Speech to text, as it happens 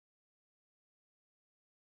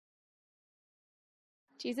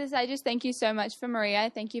Jesus, I just thank you so much for Maria. I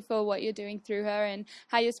thank you for what you're doing through her and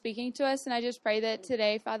how you're speaking to us. And I just pray that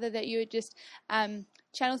today, Father, that you would just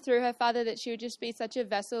channel through her, Father, that she would just be such a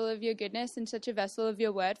vessel of your goodness and such a vessel of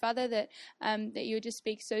your word, Father, that that you would just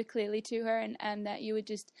speak so clearly to her, and that you would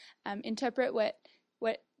just interpret what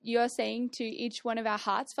you're saying to each one of our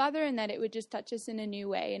hearts, Father, and that it would just touch us in a new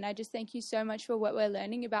way. And I just thank you so much for what we're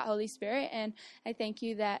learning about Holy Spirit, and I thank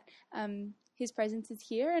you that his presence is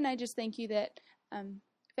here, and I just thank you that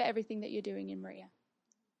for everything that you're doing in Maria.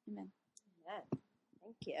 Amen.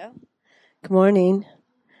 Thank you. Good morning.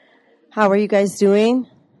 How are you guys doing?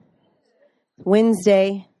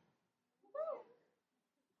 Wednesday.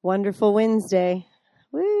 Wonderful Wednesday.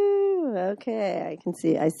 Woo! Okay,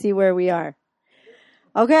 I see where we are.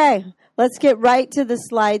 Okay, let's get right to the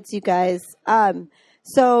slides, you guys.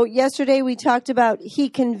 So yesterday we talked about he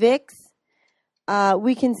convicts.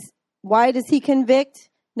 Why does he convict?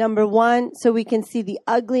 Number one, so we can see the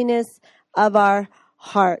ugliness of our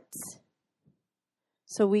hearts.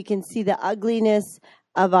 So we can see the ugliness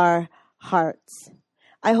of our hearts.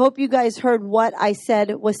 I hope you guys heard what I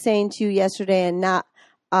was saying to you yesterday and not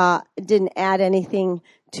didn't add anything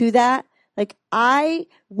to that.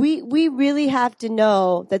 We really have to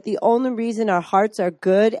know that the only reason our hearts are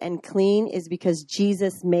good and clean is because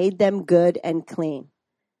Jesus made them good and clean.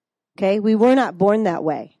 Okay? We were not born that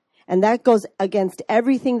way. And that goes against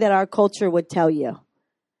everything that our culture would tell you.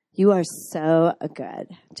 You are so good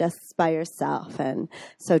just by yourself, and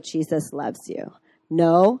so Jesus loves you.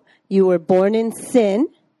 No, you were born in sin.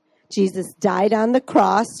 Jesus died on the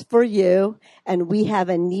cross for you, and we have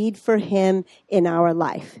a need for him in our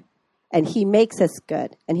life. And he makes us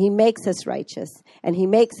good, and he makes us righteous, and he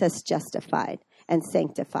makes us justified and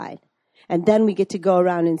sanctified. And then we get to go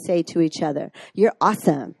around and say to each other, you're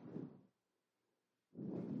awesome.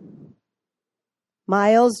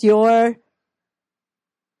 Miles, your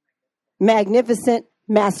magnificent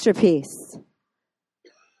masterpiece.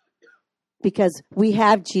 Because we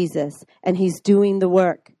have Jesus and he's doing the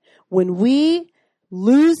work. When we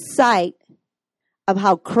lose sight of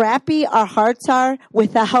how crappy our hearts are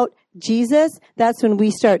without Jesus, that's when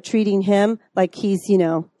we start treating him like he's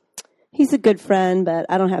a good friend, but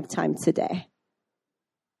I don't have time today.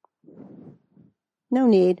 No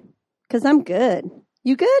need, because I'm good.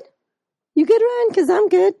 You good? You good, Ryan? Because I'm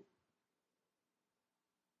good.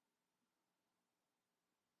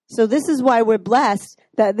 So this is why we're blessed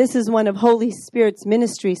that this is one of Holy Spirit's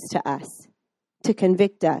ministries to us, to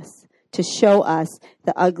convict us, to show us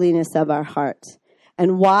the ugliness of our hearts.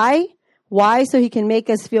 And why? Why? So he can make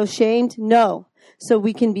us feel shamed? No. So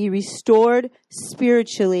we can be restored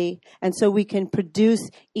spiritually, and so we can produce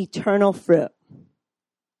eternal fruit.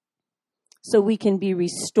 So we can be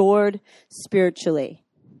restored spiritually.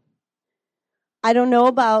 I don't know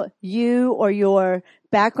about you or your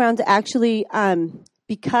background. Actually,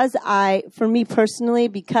 for me personally,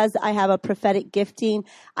 because I have a prophetic gifting,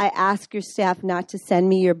 I ask your staff not to send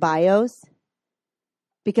me your bios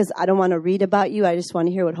because I don't want to read about you. I just want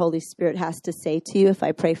to hear what Holy Spirit has to say to you if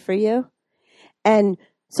I pray for you. And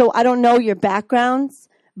so I don't know your backgrounds,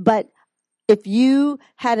 but if you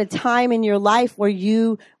had a time in your life where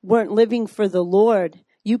you weren't living for the Lord,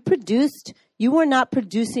 you were not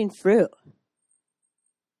producing fruit.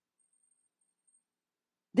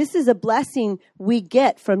 This is a blessing we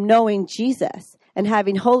get from knowing Jesus and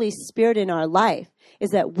having Holy Spirit in our life,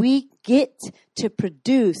 is that we get to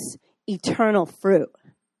produce eternal fruit.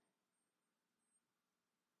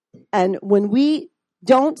 And when we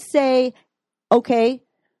don't say, okay,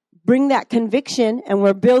 bring that conviction, and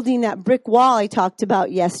we're building that brick wall I talked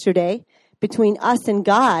about yesterday between us and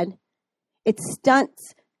God, it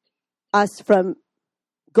stunts us from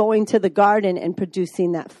going to the garden and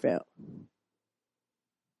producing that fruit.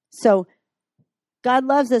 So God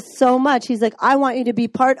loves us so much. He's like, I want you to be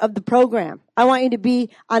part of the program. I want you to be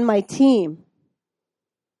on my team.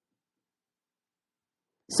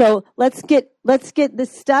 So let's get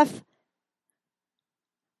this stuff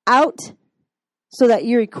out so that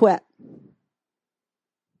you're equipped.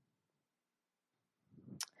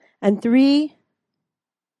 And 3,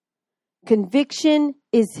 conviction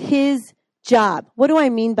is his job. What do I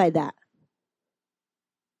mean by that?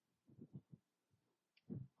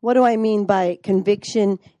 What do I mean by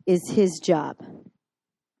conviction is his job?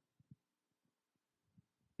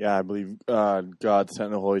 Yeah, I believe God sent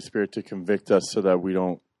the Holy Spirit to convict us so that we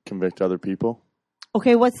don't convict other people.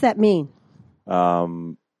 Okay, what's that mean?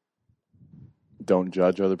 Don't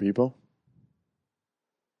judge other people.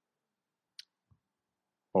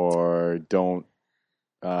 Or don't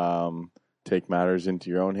take matters into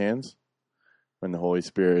your own hands when the Holy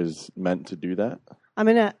Spirit is meant to do that. I'm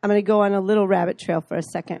gonna go on a little rabbit trail for a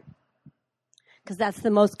second, because that's the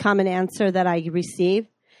most common answer that I receive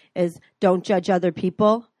is don't judge other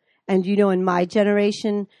people. And in my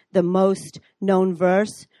generation, the most known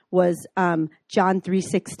verse was John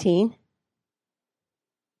 3:16.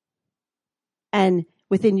 And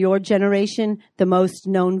within your generation, the most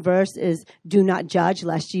known verse is do not judge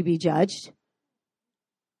lest ye be judged.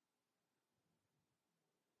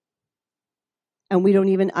 And we don't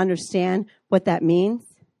even understand what that means.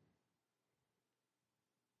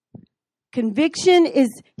 Conviction is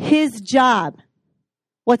his job.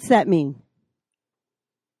 What's that mean?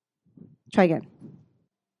 Try again.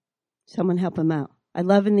 Someone help him out. I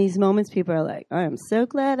love in these moments, people are like, I am so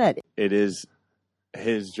glad I did. It is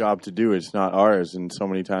his job to do. It's not ours. And so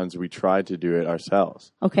many times we try to do it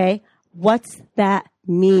ourselves. Okay. What's that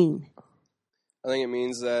mean? I think it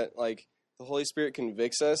means that, the Holy Spirit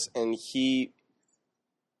convicts us, and he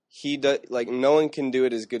does, no one can do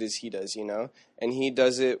it as good as he does, and he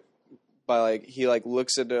does it by, he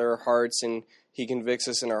looks at our hearts, and he convicts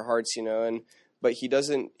us in our hearts, but he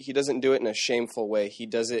doesn't do it in a shameful way. He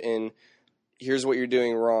does it in, here's what you're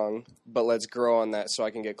doing wrong, but let's grow on that so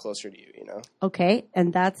I can get closer to you, Okay,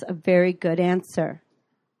 and that's a very good answer.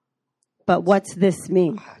 But what's this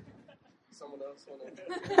mean? Someone else want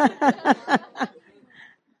to...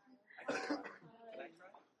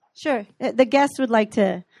 Sure. The guest would like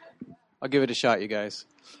to. I'll give it a shot, you guys.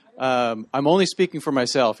 I'm only speaking for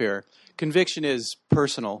myself here. Conviction is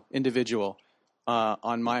personal, individual,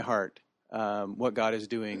 on my heart, what God is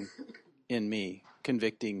doing in me,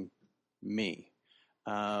 convicting me.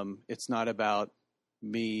 It's not about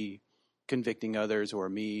me convicting others or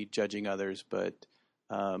me judging others, but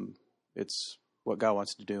it's what God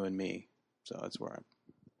wants to do in me. So that's where I'm.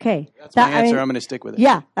 Okay. That's my answer. I'm going to stick with it.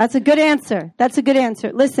 Yeah, that's a good answer. That's a good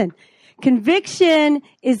answer. Listen, conviction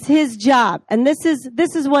is his job. And this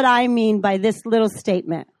is what I mean by this little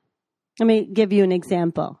statement. Let me give you an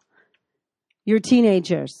example. You're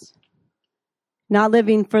teenagers, not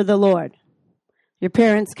living for the Lord. Your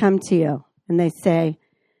parents come to you and they say,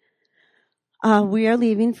 we are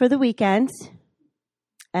leaving for the weekend.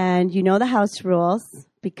 And you know the house rules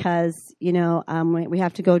because, we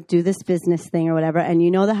have to go do this business thing or whatever. And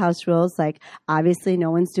you know the house rules, obviously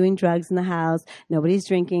no one's doing drugs in the house. Nobody's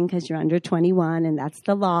drinking because you're under 21 and that's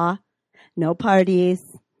the law. No parties,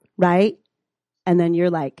 right? And then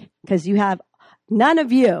you're because you have none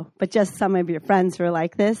of you, but just some of your friends were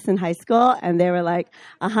like this in high school. And they were like,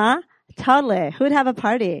 totally. Who'd have a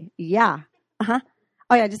party? Yeah. Oh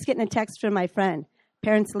yeah, just getting a text from my friend.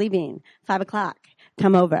 Parents leaving, 5:00.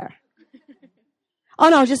 Come over. Oh,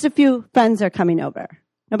 no, just a few friends are coming over.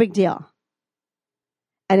 No big deal.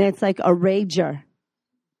 And it's like a rager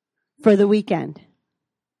for the weekend.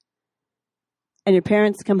 And your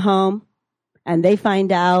parents come home and they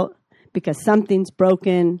find out because something's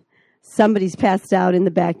broken. Somebody's passed out in the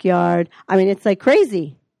backyard. I mean, it's like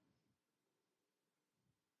crazy.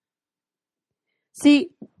 See,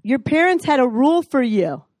 your parents had a rule for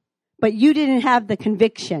you, but you didn't have the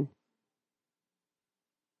conviction.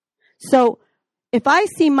 So if I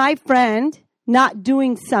see my friend not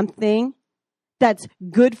doing something that's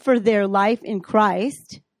good for their life in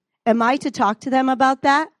Christ, am I to talk to them about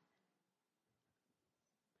that?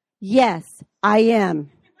 Yes, I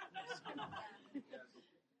am.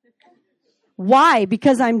 Why?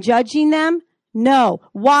 Because I'm judging them? No.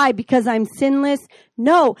 Why? Because I'm sinless?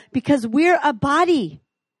 No. Because we're a body.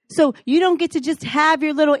 So you don't get to just have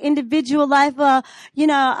your little individual life.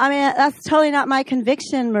 That's totally not my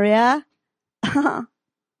conviction, Maria.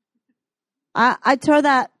 I throw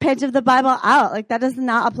that page of the Bible out. That does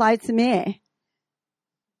not apply to me.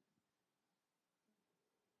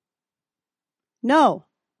 No,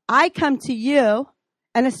 I come to you,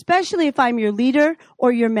 and especially if I'm your leader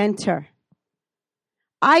or your mentor,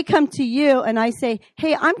 I come to you and I say,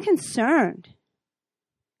 hey, I'm concerned.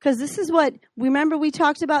 Because this is remember we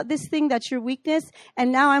talked about this thing that's your weakness,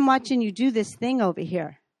 and now I'm watching you do this thing over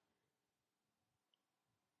here.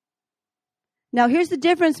 Now, here's the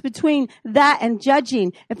difference between that and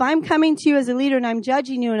judging. If I'm coming to you as a leader and I'm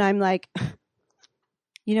judging you and I'm like,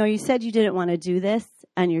 you said you didn't want to do this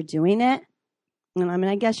and you're doing it. And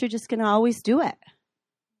I guess you're just going to always do it.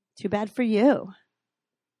 Too bad for you.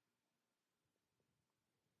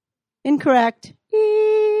 Incorrect.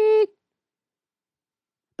 Eek.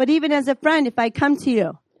 But even as a friend, if I come to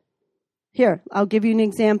you, here, I'll give you an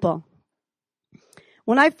example.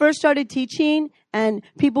 When I first started teaching and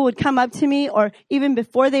people would come up to me, or even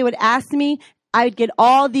before they would ask me, I would get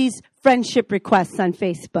all these friendship requests on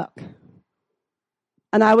Facebook.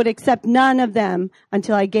 And I would accept none of them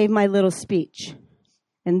until I gave my little speech.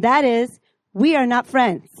 And that is, we are not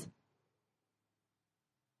friends.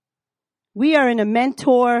 We are in a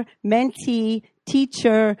mentor, mentee,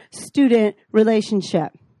 teacher, student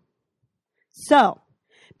relationship. So,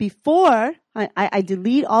 before I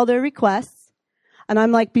delete all their requests, and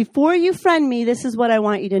I'm like, before you friend me, this is what I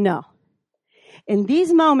want you to know. In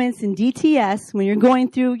these moments in DTS, when you're going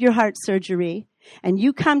through your heart surgery, and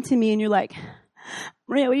you come to me and you're like,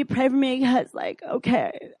 Maria, will you pray for me? Because, like,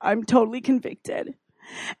 okay, I'm totally convicted.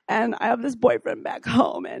 And I have this boyfriend back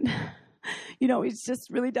home, and, you know, he just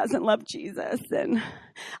really doesn't love Jesus, and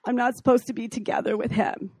I'm not supposed to be together with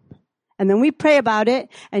him. And then we pray about it,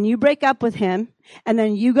 and you break up with him, and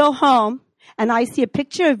then you go home, and I see a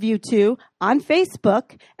picture of you two on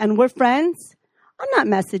Facebook, and we're friends. I'm not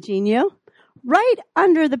messaging you. Right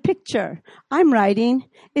under the picture, I'm writing,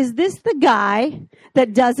 is this the guy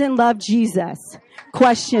that doesn't love Jesus?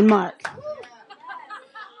 Question mark.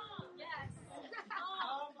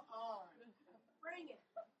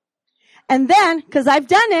 And then, because I've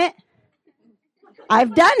done it.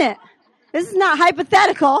 This is not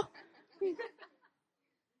hypothetical.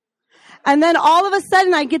 And then all of a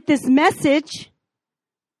sudden I get this message.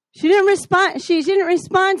 She didn't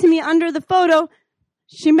respond to me under the photo.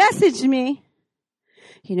 She messaged me.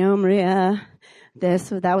 You know, Maria,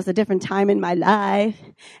 that was a different time in my life,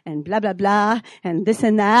 and blah, blah, blah, and this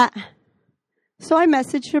and that. So I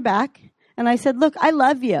messaged her back, and I said, look, I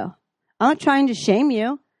love you. I'm not trying to shame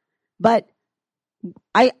you, but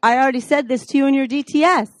I already said this to you in your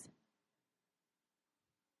DTS.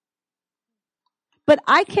 But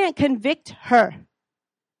I can't convict her.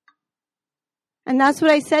 And that's what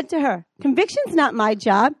I said to her. Conviction's not my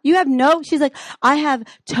job. She's like, I have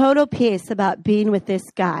total peace about being with this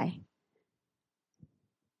guy.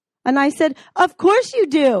 And I said, of course you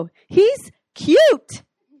do. He's cute.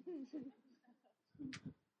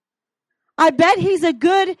 I bet he's a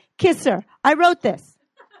good kisser. I wrote this.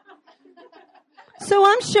 So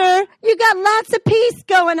I'm sure you got lots of peace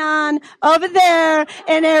going on over there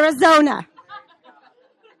in Arizona.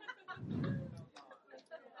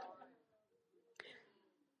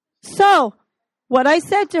 So, what I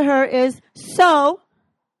said to her is, so,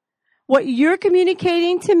 what you're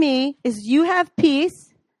communicating to me is you have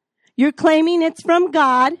peace, you're claiming it's from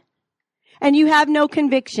God, and you have no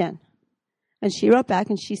conviction. And she wrote back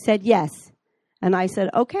and she said, yes. And I said,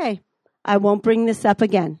 okay, I won't bring this up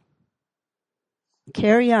again.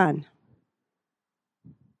 Carry on.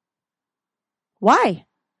 Why?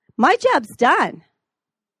 My job's done.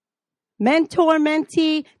 Mentor,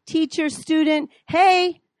 mentee, teacher, student,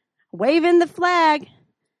 hey, waving the flag.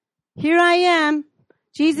 Here I am.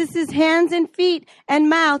 Jesus' hands and feet and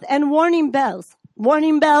mouth and warning bells.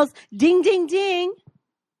 Warning bells, ding, ding, ding.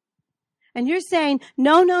 And you're saying,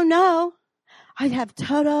 no, no, no. I have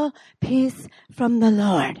total peace from the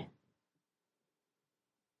Lord.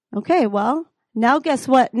 Okay, well, now guess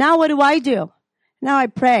what? Now what do? Now I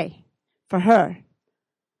pray for her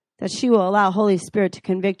that she will allow Holy Spirit to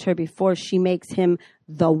convict her before she makes him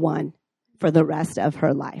the one for the rest of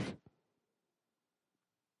her life.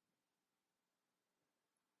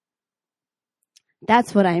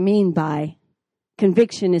 That's what I mean by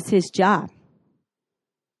conviction is his job.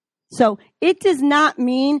 So it does not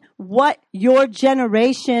mean what your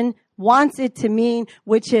generation wants it to mean,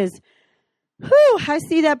 which is, I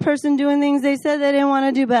see that person doing things they said they didn't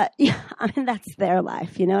want to do, but yeah, I mean, that's their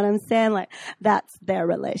life. You know what I'm saying? Like, that's their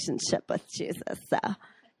relationship with Jesus. So,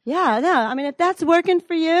 yeah, no, I mean, if that's working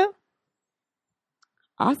for you,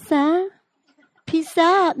 awesome. Peace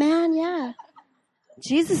out, man. Yeah.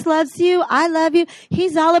 Jesus loves you. I love you.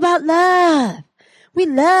 He's all about love. We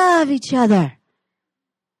love each other.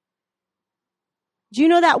 Do you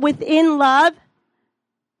know that within love,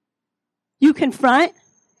 you confront?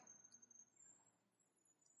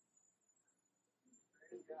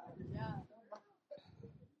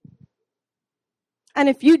 And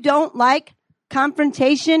if you don't like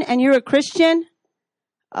confrontation and you're a Christian,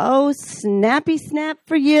 oh, snappy snap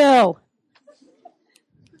for you.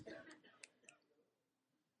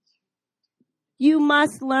 You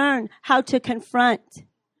must learn how to confront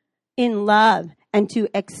in love and to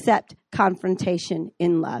accept confrontation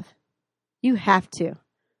in love. You have to.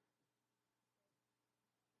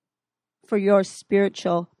 For your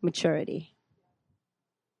spiritual maturity.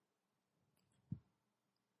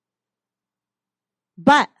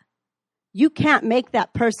 But you can't make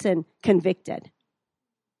that person convicted.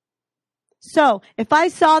 So if I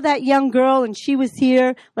saw that young girl and she was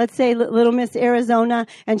here, let's say Little Miss Arizona,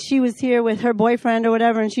 and she was here with her boyfriend or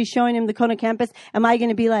whatever, and she's showing him the Kona campus, am I going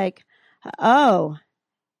to be like, oh,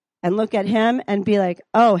 and look at him and be like,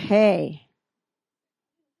 oh, hey.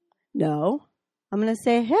 No. I'm going to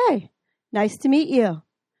say, hey, Nice to meet you.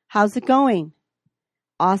 How's it going?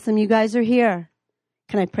 Awesome you guys are here.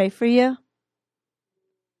 Can I pray for you?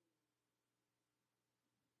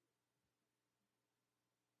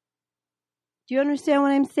 Do you understand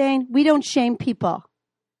what I'm saying? We don't shame people.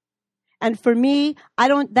 And for me,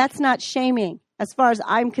 that's not shaming. As far as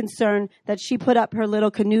I'm concerned, that she put up her little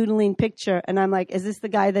canoodling picture, and I'm like, is this the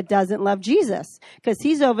guy that doesn't love Jesus? Because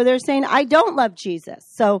he's over there saying, I don't love Jesus.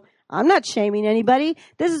 So I'm not shaming anybody.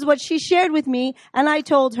 This is what she shared with me, and I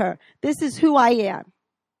told her, this is who I am.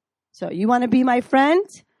 So you want to be my friend?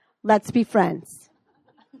 Let's be friends.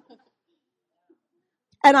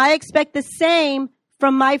 And I expect the same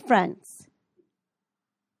from my friends.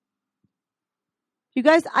 You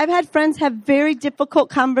guys, I've had friends have very difficult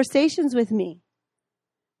conversations with me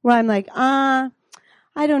where I'm like, I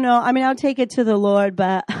don't know. I mean, I'll take it to the Lord,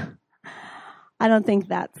 but I don't think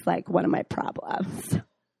that's like one of my problems.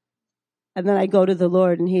 And then I go to the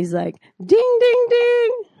Lord and he's like, ding, ding,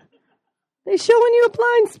 ding. They showing you a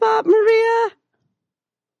blind spot, Maria.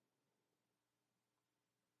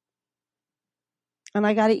 And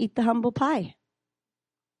I got to eat the humble pie.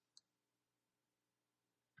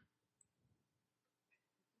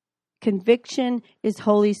 Conviction is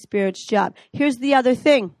Holy Spirit's job. Here's the other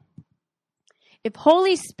thing. If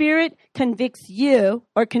Holy Spirit convicts you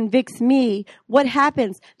or convicts me, what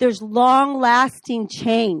happens? There's long-lasting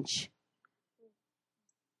change.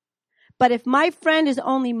 But if my friend is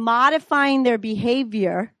only modifying their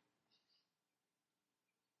behavior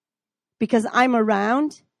because I'm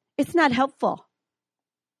around, it's not helpful.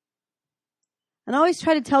 And I always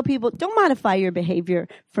try to tell people, don't modify your behavior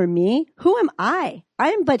for me. Who am I? I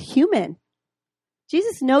am but human.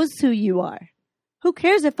 Jesus knows who you are. Who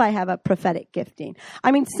cares if I have a prophetic gifting?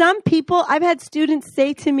 I mean, some people, I've had students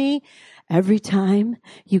say to me, every time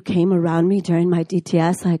you came around me during my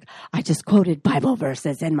DTS, like, I just quoted Bible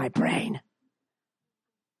verses in my brain.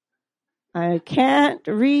 I can't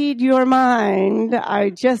read your mind. I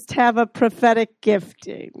just have a prophetic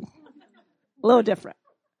gifting. A little different.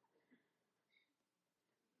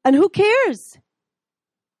 And who cares?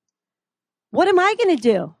 What am I going to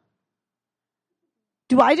do?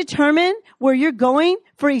 Do I determine where you're going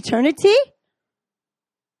for eternity?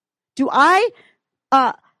 Do I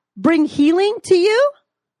bring healing to you?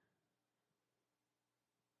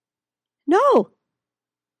 No.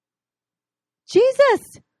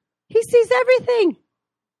 Jesus, he sees everything.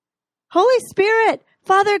 Holy Spirit,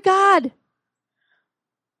 Father God.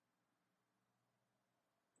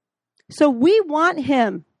 So we want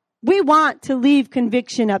him. We want to leave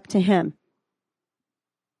conviction up to him.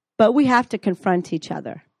 But we have to confront each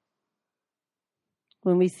other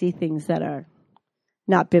when we see things that are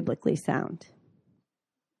not biblically sound.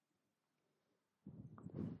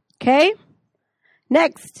 Okay?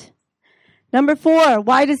 Next. Number 4.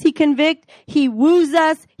 Why does he convict? He woos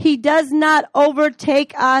us. He does not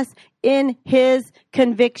overtake us in his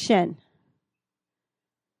conviction.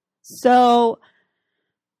 So,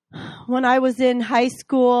 when I was in high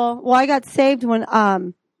school, I got saved when,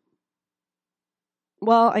 I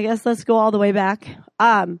guess let's go all the way back.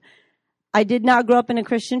 I did not grow up in a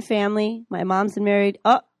Christian family. My mom's married.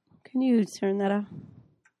 Oh, can you turn that off?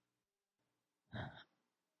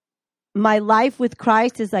 My life with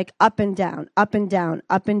Christ is like up and down, up and down,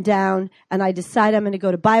 up and down. And I decide I'm going to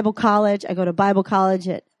go to Bible college. I go to Bible college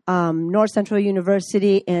at North Central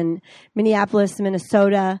University in Minneapolis,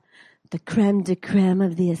 Minnesota. The creme de creme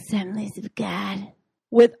of the Assemblies of God,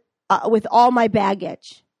 with all my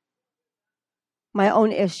baggage, my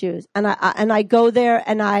own issues, and I go there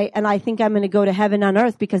and I think I'm going to go to heaven on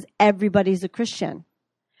earth because everybody's a Christian,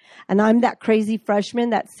 and I'm that crazy freshman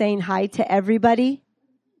that's saying hi to everybody,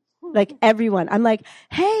 like everyone. I'm like,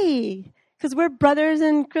 hey, because we're brothers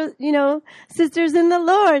and sisters in the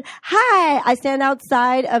Lord. Hi! I stand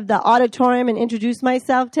outside of the auditorium and introduce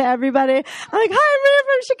myself to everybody. I'm like, hi, I'm Maria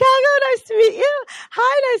from Chicago. Nice to meet you.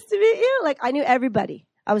 Hi, nice to meet you. Like, I knew everybody.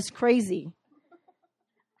 I was crazy.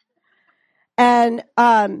 And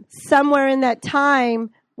somewhere in that time,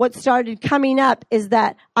 what started coming up is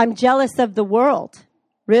that I'm jealous of the world,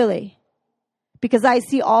 really, because I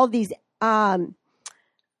see all these.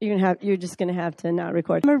 You're just going to have to not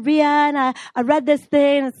record. Maria, and I read this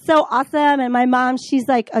thing. It's so awesome. And my mom, she's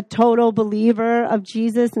like a total believer of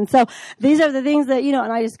Jesus. And so these are the things that,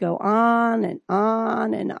 and I just go on and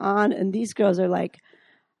on and on. And these girls are like,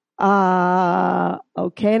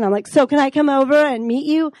 okay. And I'm like, so can I come over and meet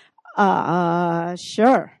you?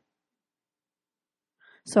 Sure.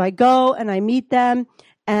 So I go and I meet them.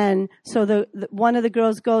 And so the one of the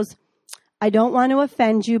girls goes, I don't want to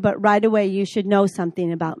offend you, but right away you should know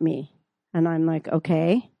something about me. And I'm like,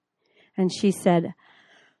 okay. And she said,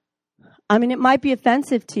 I mean, it might be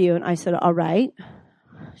offensive to you. And I said, all right.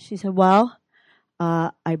 She said, well,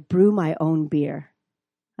 I brew my own beer.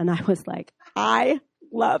 And I was like, I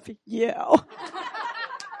love you.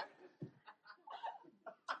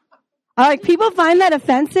 Like, people find that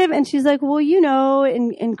offensive. And she's like, well,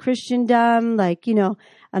 in Christendom,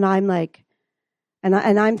 and I'm like, and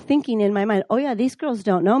I'm thinking in my mind, oh yeah, these girls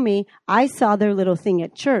don't know me. I saw their little thing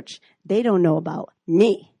at church. They don't know about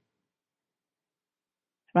me.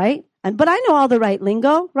 Right? But I know all the right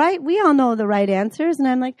lingo, right? We all know the right answers. And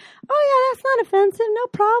I'm like, oh yeah, that's not offensive. No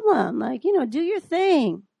problem. Like, do your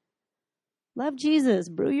thing. Love Jesus.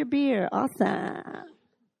 Brew your beer. Awesome.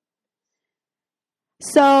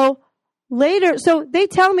 So later, they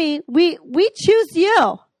tell me, we choose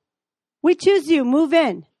you. We choose you. Move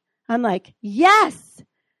in. I'm like, yes.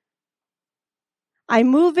 I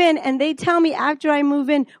move in, and they tell me after I move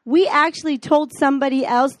in, we actually told somebody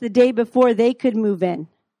else the day before they could move in.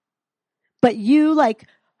 But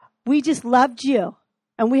we just loved you,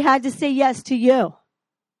 and we had to say yes to you.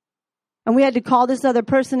 And we had to call this other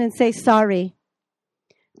person and say sorry.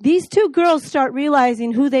 These two girls start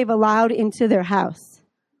realizing who they've allowed into their house.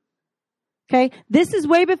 Okay? This is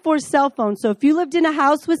way before cell phones. So if you lived in a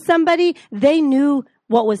house with somebody, they knew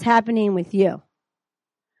what was happening with you.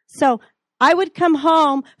 So I would come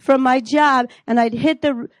home from my job and I'd hit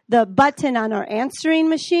the button on our answering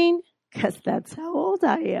machine, because that's how old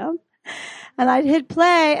I am. And I'd hit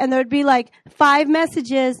play and there'd be 5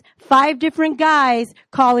 messages, 5 different guys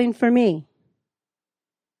calling for me.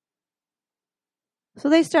 So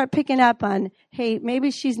they start picking up on, hey, maybe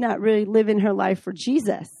she's not really living her life for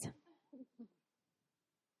Jesus.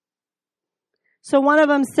 So one of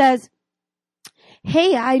them says,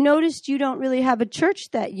 hey, I noticed you don't really have a church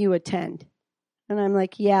that you attend. And I'm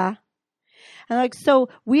like, yeah. And like, so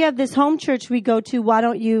we have this home church we go to. Why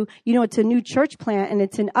don't you, it's a new church plant and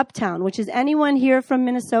it's in Uptown, which is anyone here from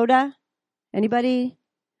Minnesota? Anybody?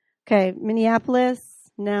 Okay, Minneapolis?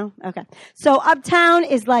 No? Okay. So Uptown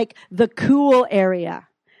is like the cool area.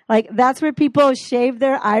 Like that's where people shave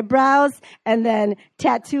their eyebrows and then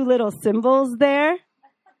tattoo little symbols there.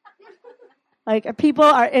 Like people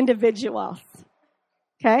are individuals.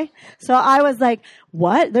 Okay? So I was like,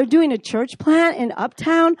 what? They're doing a church plant in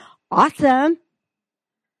Uptown? Awesome.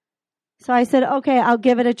 So I said, okay, I'll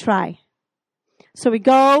give it a try. So we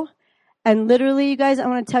go, and literally, you guys, I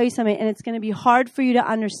want to tell you something, and it's going to be hard for you to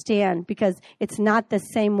understand because it's not the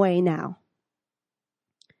same way now.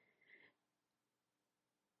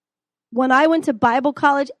 When I went to Bible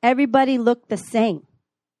college, everybody looked the same.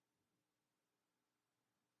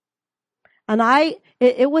 And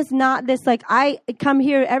it was not this, like, I come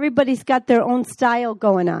here, everybody's got their own style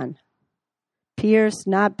going on. Pierced,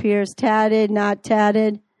 not pierced, tatted, not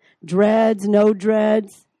tatted, dreads, no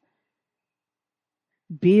dreads,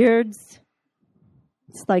 beards.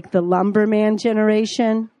 It's like the lumberman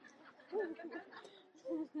generation.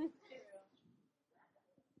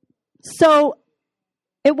 So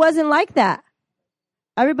it wasn't like that.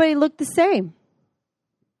 Everybody looked the same.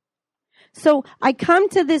 So I come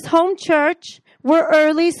to this home church. We're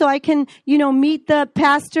early so I can, meet the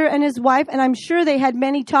pastor and his wife. And I'm sure they had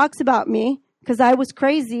many talks about me because I was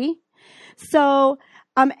crazy. So,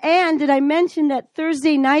 and did I mention that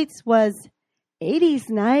Thursday nights was 80s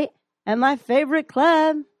night at my favorite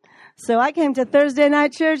club? So I came to Thursday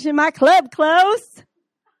night church in my club clothes.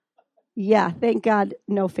 Yeah, thank God,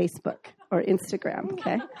 no Facebook or Instagram,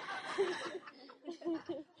 okay?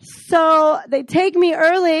 So they take me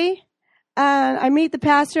early. And I meet the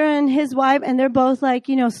pastor and his wife, and they're both like,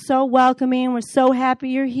 so welcoming. We're so happy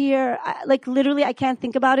you're here. Literally, I can't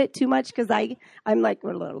think about it too much because I'm like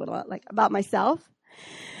about myself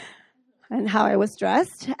and how I was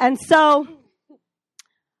dressed. And so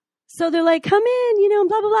they're like, come in,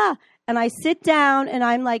 blah, blah, blah. And I sit down and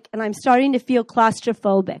I'm starting to feel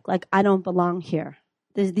claustrophobic. Like I don't belong here.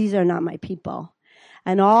 These are not my people.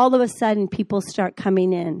 And all of a sudden people start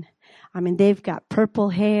coming in. I mean, they've got purple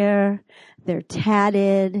hair, they're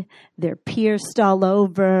tatted, they're pierced all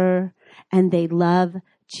over, and they love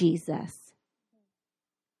Jesus.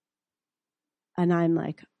 And I'm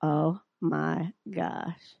like, oh my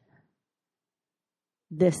gosh,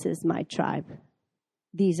 this is my tribe.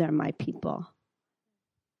 These are my people.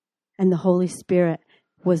 And the Holy Spirit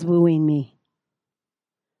was wooing me.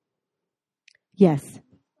 Yes.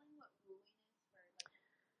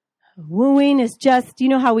 Wooing is just,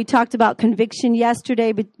 how we talked about conviction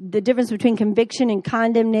yesterday, but the difference between conviction and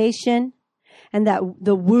condemnation, and that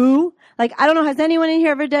the woo. Like, I don't know, has anyone in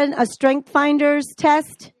here ever done a Strength Finders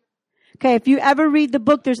test? Okay, if you ever read the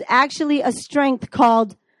book, there's actually a strength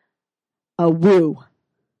called a woo.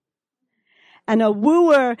 And a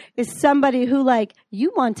wooer is somebody who, like,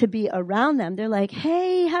 you want to be around them. They're like,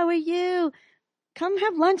 hey, how are you? Come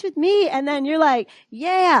have lunch with me. And then you're like,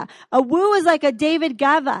 yeah. A woo is like a David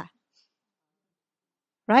Gava.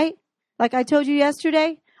 Right? Like I told you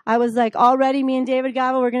yesterday, I was like, already me and David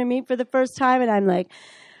Gava, we're going to meet for the first time. And I'm like,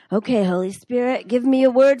 okay, Holy Spirit, give me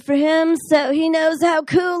a word for him so he knows how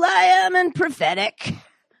cool I am and prophetic.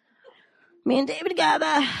 Me and David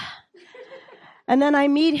Gava. And then I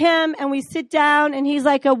meet him and we sit down and he's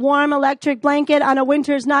like a warm electric blanket on a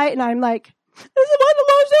winter's night. And I'm like, this is what the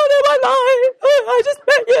Lord's doing in my life. Oh, I just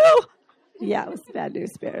met you. Yeah, it was bad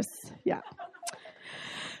news bears. Yeah.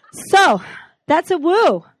 So that's a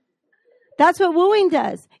woo. That's what wooing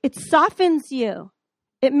does. It softens you.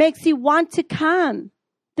 It makes you want to come.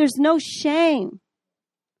 There's no shame.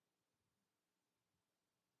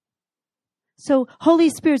 So Holy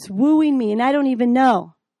Spirit's wooing me and I don't even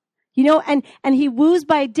know. You know, and he woos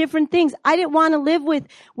by different things. I didn't want to live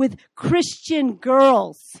with Christian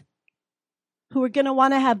girls who were going to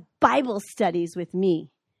want to have Bible studies with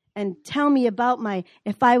me and tell me about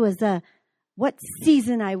what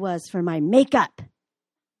season I was for my makeup.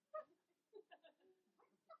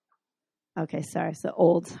 Okay, sorry. So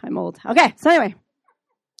old. I'm old. Okay, so anyway.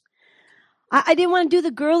 I didn't want to do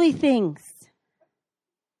the girly things.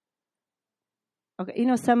 Okay, you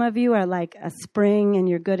know, some of you are like a spring and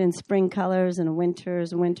you're good in spring colors and winter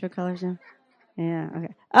colors. Yeah,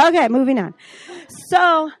 okay. Okay, moving on.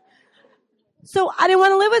 So I didn't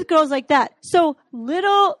want to live with girls like that. So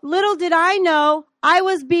little did I know I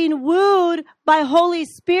was being wooed by Holy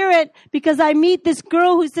Spirit because I meet this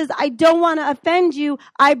girl who says, I don't want to offend you.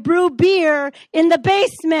 I brew beer in the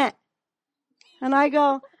basement. And I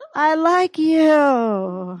go, I like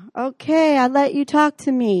you. Okay, I'll let you talk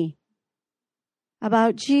to me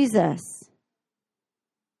about Jesus.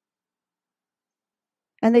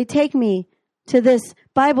 And they take me to this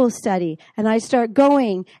Bible study, and I start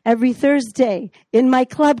going every Thursday in my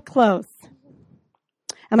club clothes.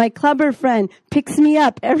 And my clubber friend picks me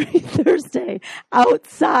up every Thursday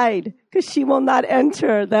outside because she will not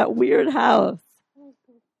enter that weird house.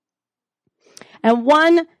 And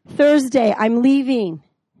one Thursday, I'm leaving,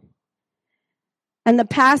 and the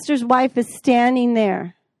pastor's wife is standing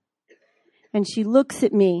there. And she looks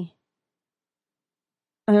at me.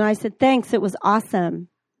 And I said, thanks, it was awesome.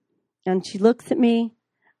 And she looks at me,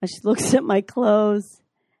 and she looks at my clothes,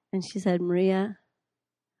 and she said, Maria,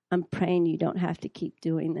 I'm praying you don't have to keep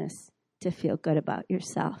doing this to feel good about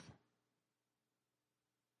yourself.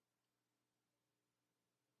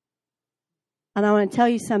 And I want to tell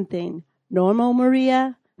you something. Normal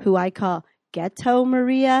Maria, who I call Ghetto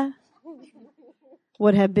Maria,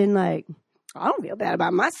 would have been like, I don't feel bad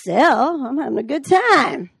about myself. I'm having a good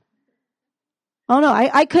time. Oh, no,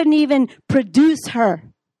 I couldn't even produce her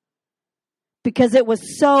because it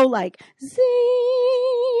was so like,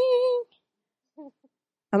 zing.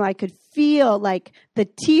 And I could feel like the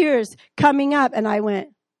tears coming up. And I went,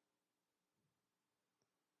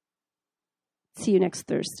 see you next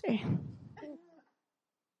Thursday.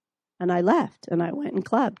 And I left and I went and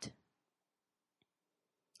clubbed.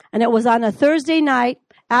 And it was on a Thursday night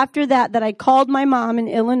after that I called my mom in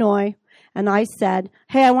Illinois and I said,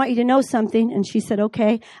 hey, I want you to know something. And she said,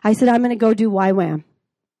 okay. I said, I'm going to go do YWAM.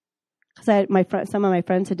 Because some of my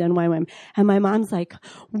friends had done YWAM. And my mom's like,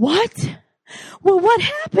 what? Well, what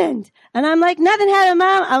happened? And I'm like, nothing happened,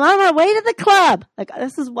 Mom. I'm on my way to the club. Like,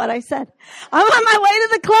 this is what I said. I'm on my way to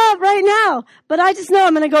the club right now. But I just know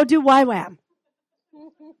I'm going to go do YWAM.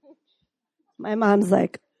 My mom's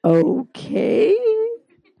like, okay.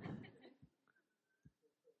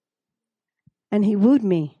 And he wooed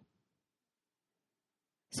me.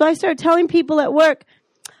 So I started telling people at work,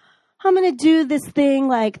 I'm going to do this thing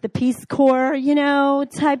like the Peace Corps,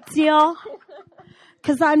 type deal.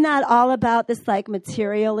 Because I'm not all about this like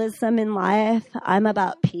materialism in life. I'm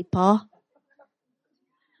about people.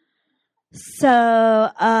 So,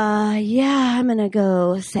 I'm going to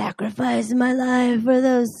go sacrifice my life for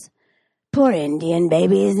those poor Indian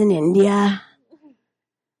babies in India.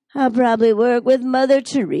 I'll probably work with Mother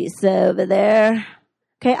Teresa over there.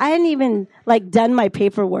 Okay, I hadn't even done my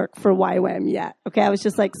paperwork for YWAM yet. Okay, I was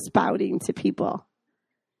just spouting to people.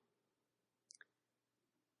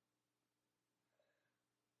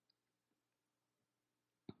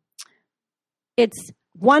 It's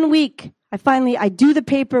 1 week. I do the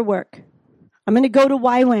paperwork. I'm going to go to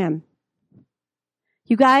YWAM.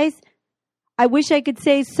 You guys, I wish I could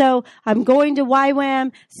say so. I'm going to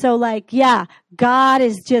YWAM. So God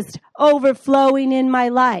is just overflowing in my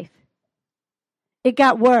life. It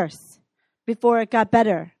got worse before it got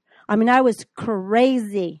better. I mean, I was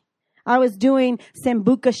crazy. I was doing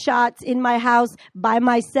sambuca shots in my house by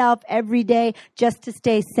myself every day just to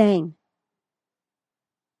stay sane.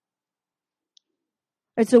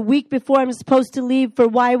 It's a week before I'm supposed to leave for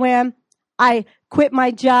YWAM. I quit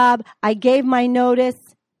my job. I gave my notice.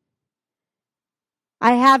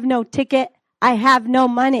 I have no ticket. I have no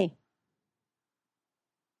money.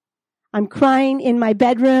 I'm crying in my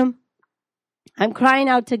bedroom. I'm crying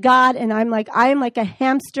out to God, and I am like a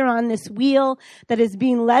hamster on this wheel that is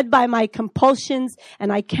being led by my compulsions,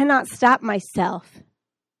 and I cannot stop myself.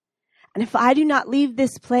 And if I do not leave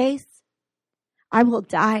this place, I will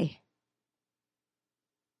die.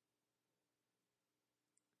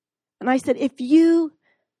 And I said, if you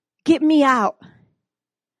get me out,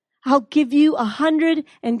 I'll give you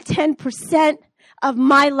 110% of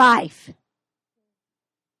my life.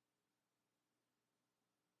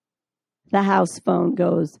 The house phone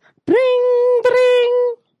goes, bring,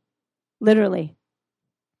 bring. Literally.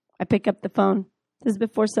 I pick up the phone. This is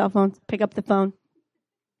before cell phones. Pick up the phone.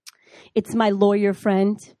 It's my lawyer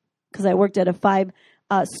friend, because I worked at a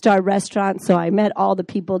 5-star restaurant, so I met all the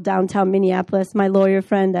people downtown Minneapolis. My lawyer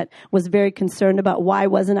friend that was very concerned about why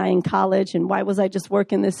wasn't I in college and why was I just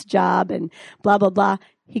working this job and blah, blah, blah.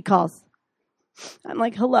 He calls. I'm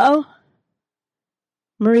like, hello?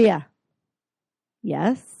 Maria.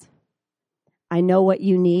 Yes? I know what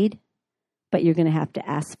you need, but you're going to have to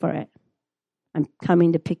ask for it. I'm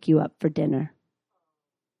coming to pick you up for dinner.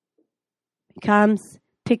 He comes,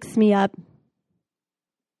 picks me up,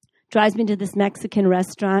 drives me to this Mexican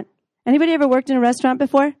restaurant. Anybody ever worked in a restaurant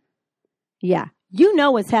before? Yeah. You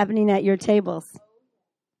know what's happening at your tables.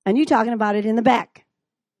 And you talking about it in the back.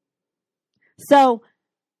 So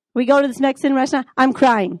we go to this Mexican restaurant. I'm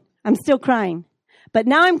crying. I'm still crying. But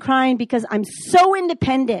now I'm crying because I'm so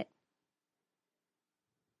independent.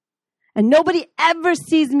 And nobody ever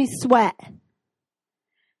sees me sweat.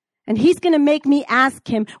 And he's going to make me ask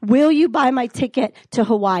him, will you buy my ticket to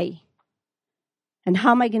Hawaii? And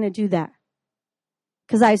how am I going to do that?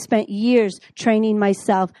 Because I spent years training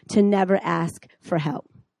myself to never ask for help.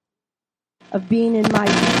 Of being in my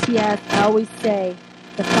DTS, I always say,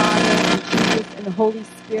 the Father and Jesus and the Holy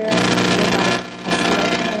Spirit were like a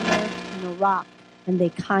sledgehammer and a rock. And they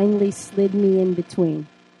kindly slid me in between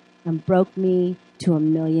and broke me to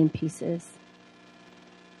 1,000,000 pieces.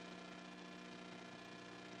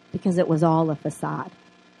 Because it was all a facade.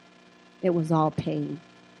 It was all pain.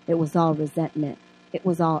 It was all resentment. It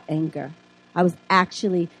was all anger. I was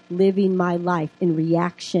actually living my life in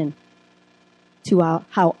reaction to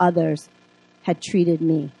how others had treated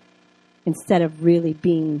me instead of really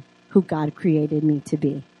being who God created me to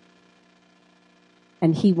be.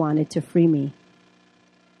 And He wanted to free me.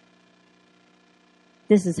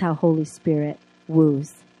 This is how Holy Spirit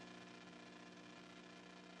woos.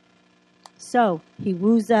 So, He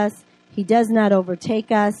woos us. He does not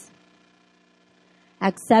overtake us.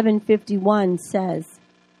 Acts 7:51 says,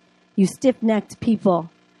 you stiff-necked people,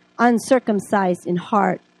 uncircumcised in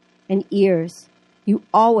heart and ears, you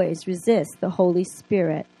always resist the Holy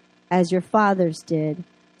Spirit, as your fathers did,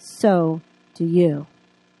 so do you.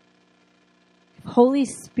 If Holy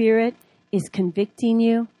Spirit is convicting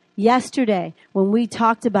you, yesterday when we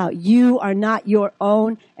talked about you are not your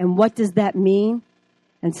own, and what does that mean?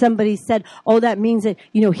 And somebody said, oh, that means that,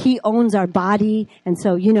 He owns our body. And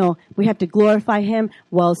so, we have to glorify Him.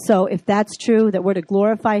 Well, so if that's true, that we're to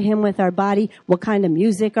glorify Him with our body, what kind of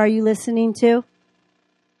music are you listening to?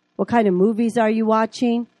 What kind of movies are you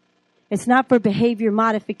watching? It's not for behavior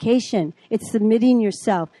modification. It's submitting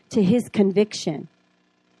yourself to His conviction.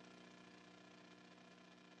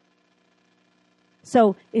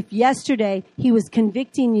 So if yesterday He was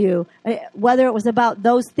convicting you, whether it was about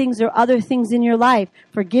those things or other things in your life,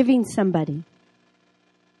 forgiving somebody.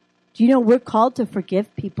 Do you know we're called to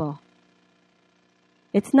forgive people?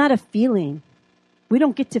 It's not a feeling. We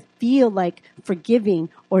don't get to feel like forgiving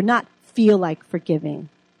or not feel like forgiving.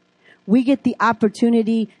 We get the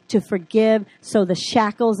opportunity to forgive so the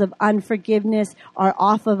shackles of unforgiveness are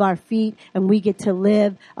off of our feet and we get to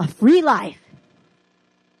live a free life.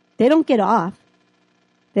 They don't get off.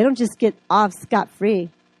 They don't just get off scot-free.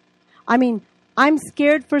 I mean, I'm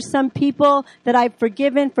scared for some people that I've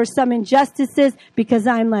forgiven for some injustices because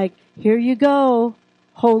I'm like, here you go,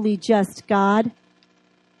 holy, just God.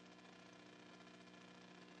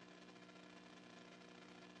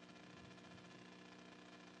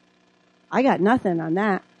 I got nothing on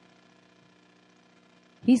that.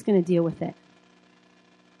 He's going to deal with it.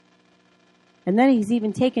 And then He's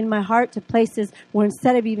even taken my heart to places where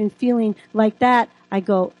instead of even feeling like that, I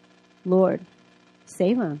go, Lord,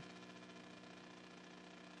 save them.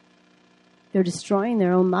 They're destroying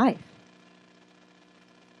their own life.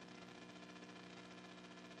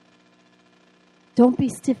 Don't be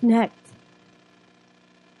stiff-necked.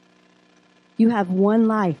 You have one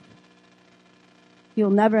life.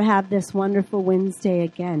 You'll never have this wonderful Wednesday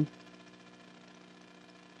again.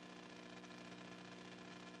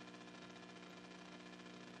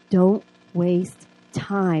 Don't waste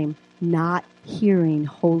time not hearing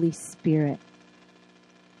Holy Spirit.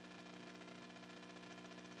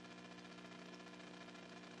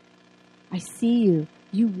 I see you.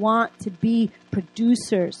 You want to be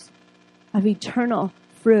producers of eternal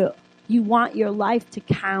fruit. You want your life to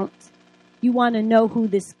count. You want to know who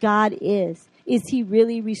this God is. Is he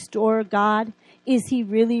really restorer God? Is he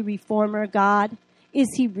really reformer God? Is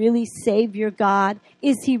he really savior God?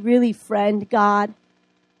 Is he really friend God?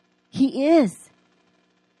 He is.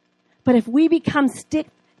 But if we become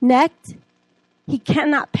stiff-necked, he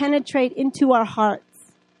cannot penetrate into our hearts.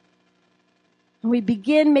 And we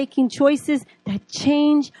begin making choices that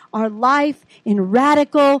change our life in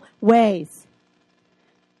radical ways.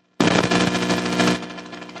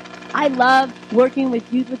 I love working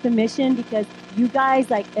with Youth with a Mission because you guys,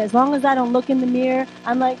 like, as long as I don't look in the mirror,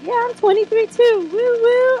 I'm like, yeah, I'm 23 too. Woo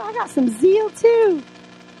woo. I got some zeal too.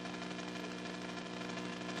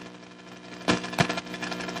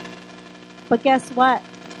 But guess what?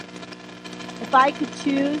 If I could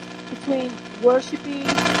choose between worshiping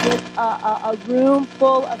with a room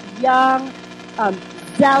full of young,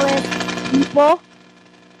 zealous people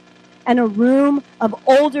and a room of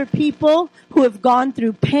older people who have gone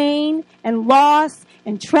through pain and loss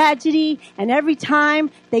and tragedy, and every time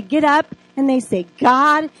they get up and they say,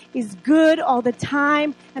 God is good all the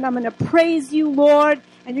time, and I'm going to praise you, Lord,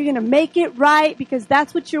 and you're going to make it right because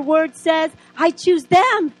that's what your word says, I choose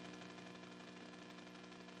them.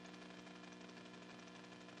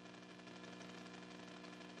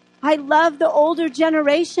 I love the older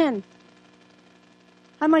generation.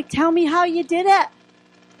 I'm like, tell me how you did it.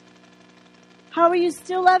 How are you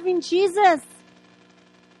still loving Jesus?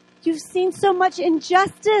 You've seen so much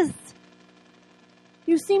injustice.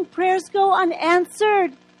 You've seen prayers go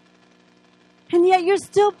unanswered. And yet you're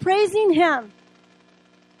still praising him.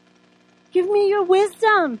 Give me your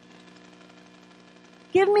wisdom.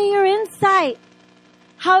 Give me your insight.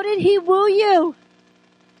 How did he woo you?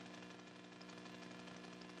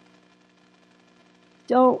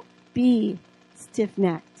 Don't be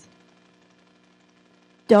stiff-necked.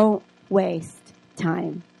 Don't waste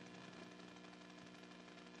time.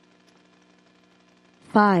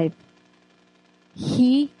 5,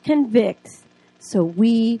 he convicts so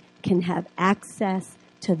we can have access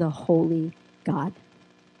to the holy God.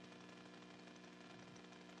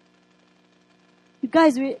 You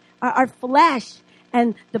guys, our flesh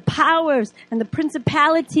and the powers and the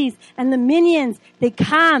principalities and the minions, they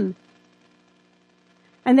come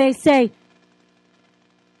and they say,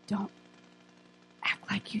 don't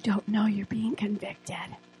act like you don't know you're being convicted.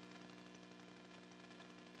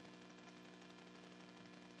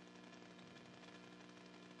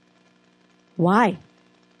 Why?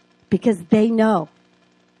 Because they know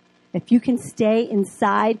if you can stay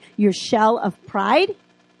inside your shell of pride,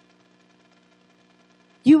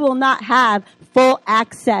 you will not have full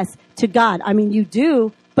access to God. I mean, you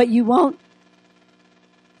do, but you won't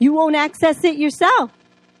access it yourself.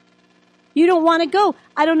 You don't want to go.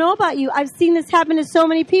 I don't know about you. I've seen this happen to so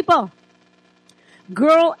many people.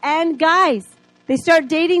 Girl and guys. They start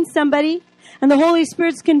dating somebody and the Holy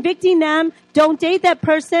Spirit's convicting them. Don't date that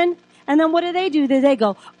person. And then what do? They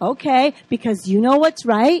go, okay, because you know what's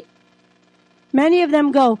right. Many of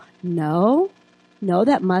them go, no,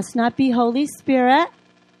 that must not be Holy Spirit.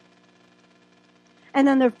 And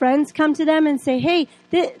then their friends come to them and say, hey,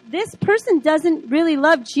 this person doesn't really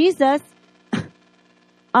love Jesus.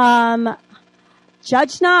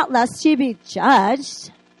 Judge not lest ye be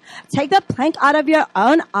judged. Take the plank out of your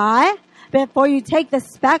own eye before you take the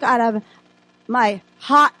speck out of my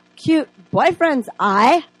hot, cute boyfriend's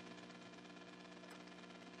eye.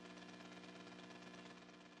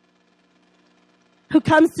 Who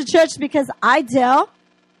comes to church because I do.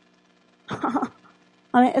 I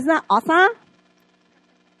mean, isn't that awesome?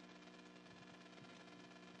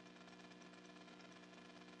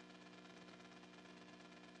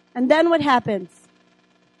 And then what happens?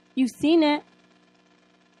 You've seen it.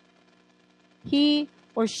 He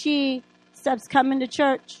or she stops coming to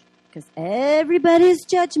church because everybody's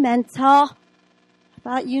judgmental. I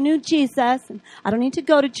thought you knew Jesus, and I don't need to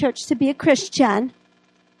go to church to be a Christian.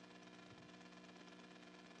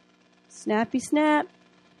 Snappy snap.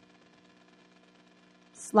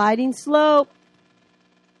 Sliding slope.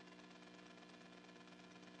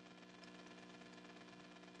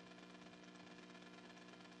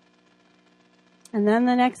 And then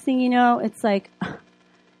the next thing you know, it's like,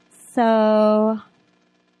 so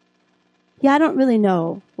Yeah, I don't really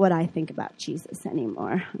know what I think about Jesus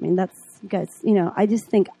anymore. I mean, that's, guys, I just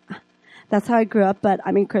think that's how I grew up. But,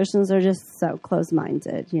 Christians are just so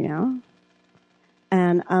close-minded,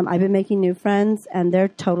 And I've been making new friends, and they're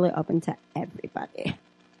totally open to everybody.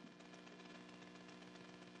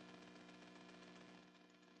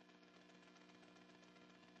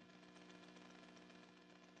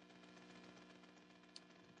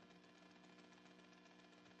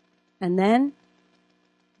 And then,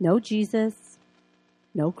 no Jesus,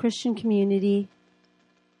 no Christian community.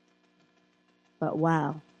 But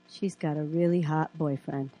wow, she's got a really hot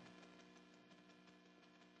boyfriend.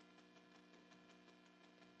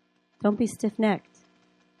 Don't be stiff-necked.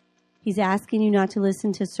 He's asking you not to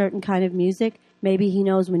listen to a certain kind of music. Maybe he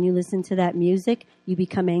knows when you listen to that music, you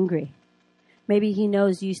become angry. Maybe he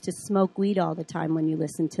knows you used to smoke weed all the time when you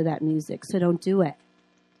listen to that music, so don't do it.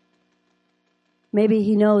 Maybe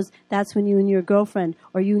he knows that's when you and your girlfriend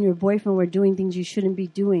or you and your boyfriend were doing things you shouldn't be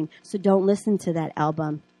doing, so don't listen to that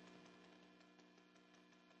album.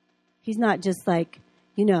 He's not just like,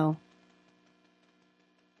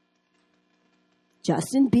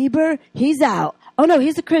 Justin Bieber, he's out. Oh no,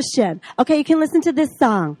 he's a Christian. Okay, you can listen to this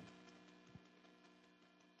song.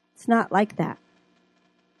 It's not like that.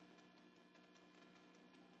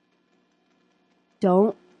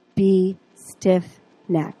 Don't be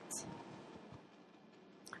stiff-necked.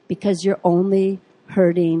 Because you're only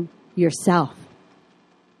hurting yourself.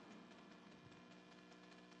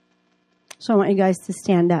 So I want you guys to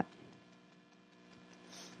stand up.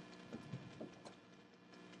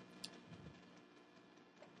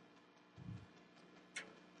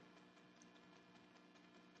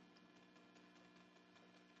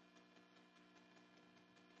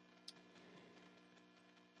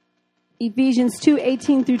 Ephesians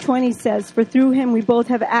 2:18 through 20 says, "For through him we both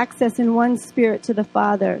have access in one spirit to the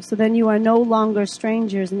Father. So then you are no longer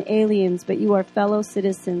strangers and aliens, but you are fellow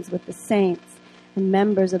citizens with the saints and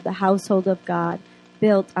members of the household of God,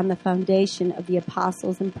 built on the foundation of the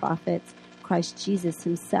apostles and prophets, Christ Jesus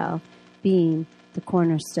himself being the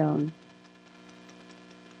cornerstone."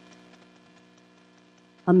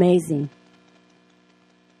 Amazing.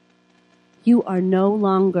 You are no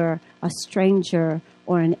longer a stranger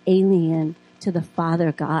or an alien to the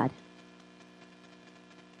Father God.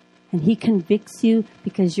 And he convicts you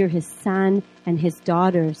because you're his son and his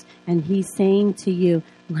daughters. And he's saying to you,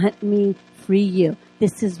 let me free you.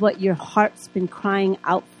 This is what your heart's been crying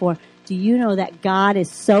out for. Do you know that God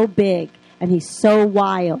is so big and he's so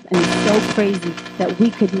wild and he's so crazy that we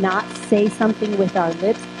could not say something with our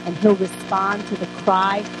lips and he'll respond to the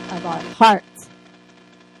cry of our hearts?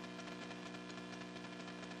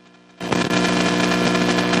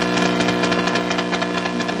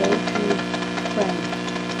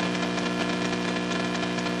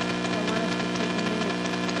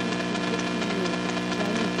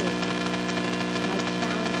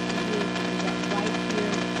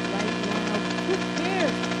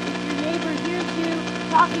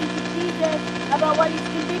 Talking to Jesus about what he's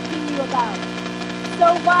convicting you about. So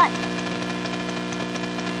what?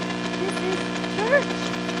 This is church.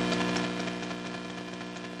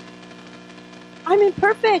 I'm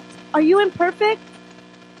imperfect. Are you imperfect?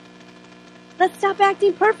 Let's stop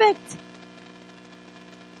acting perfect.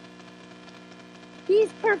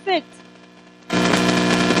 He's perfect.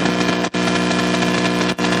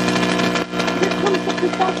 Here comes the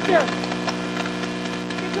confessor.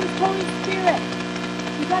 Here comes Holy Spirit.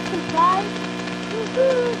 You got some pride?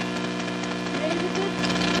 Woo-hoo! You ready to do?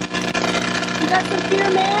 You got some fear,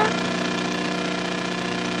 man?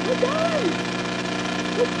 We're done.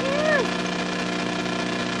 Who cares?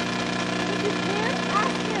 If you care,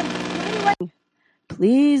 ask him. Anyway.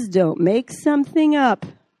 Please don't make something up.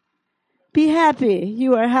 Be happy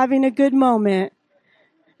you are having a good moment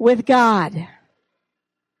with God.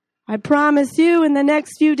 I promise you in the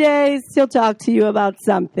next few days, he'll talk to you about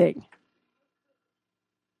something.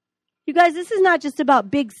 You guys, this is not just about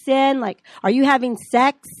big sin. Like, are you having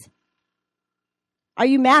sex? Are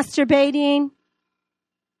you masturbating?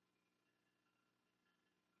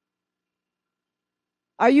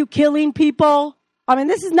 Are you killing people? I mean,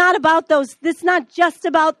 this is not just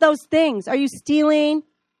about those things. Are you stealing?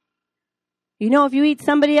 You know, if you eat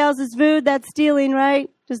somebody else's food, that's stealing, right?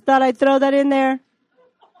 Just thought I'd throw that in there.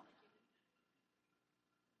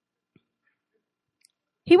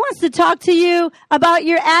 He wants to talk to you about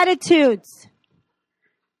your attitudes.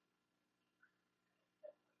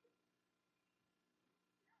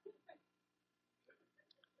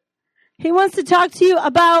 He wants to talk to you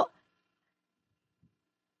about,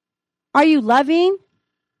 are you loving?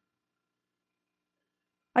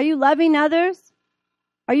 Are you loving others?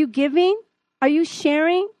 Are you giving? Are you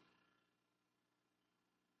sharing?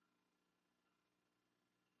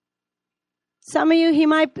 Some of you, he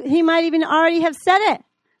might even already have said it.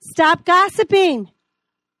 Stop gossiping.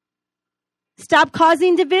 Stop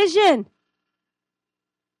causing division.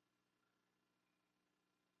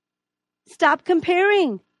 Stop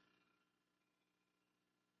comparing.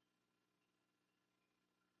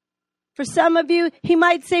 For some of you, he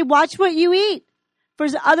might say, watch what you eat. For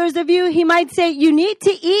others of you, he might say, you need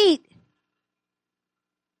to eat.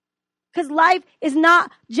 Because life is not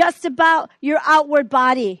just about your outward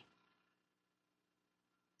body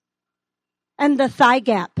and the thigh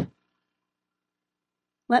gap.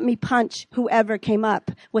 Let me punch whoever came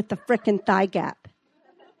up with the frickin' thigh gap.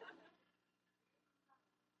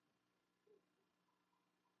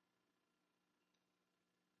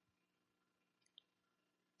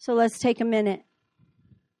 So let's take a minute.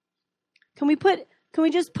 Can we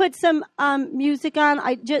just put some music on?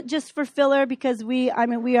 Just for filler, because we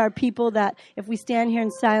are people that if we stand here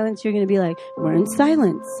in silence, you're going to be like, we're in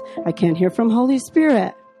silence. I can't hear from Holy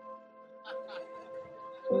Spirit.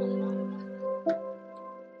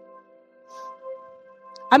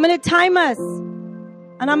 I'm going to time us,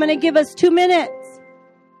 and I'm going to give us 2 minutes.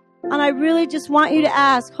 And I really just want you to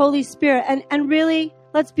ask Holy Spirit, and really,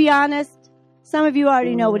 let's be honest, some of you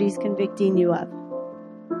already know what he's convicting you of.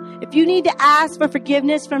 If you need to ask for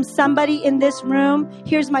forgiveness from somebody in this room,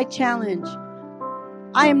 here's my challenge.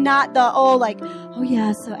 I am not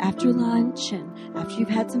so after lunch and after you've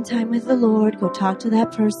had some time with the Lord, go talk to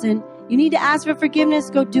that person. You need to ask for forgiveness,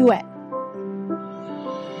 go do it.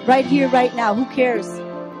 Right here, right now. Who cares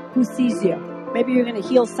who sees you? Maybe you're going to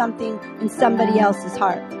heal something in somebody else's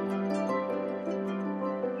heart.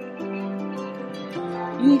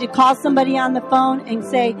 You need to call somebody on the phone and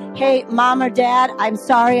say, hey, mom or dad, I'm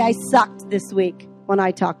sorry I sucked this week when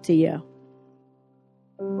I talked to you.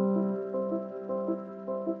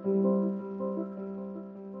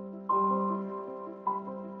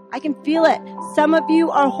 I can feel it. Some of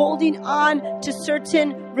you are holding on to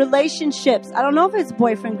certain relationships. I don't know if it's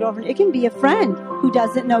boyfriend, girlfriend. It can be a friend who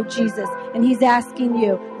doesn't know Jesus, and he's asking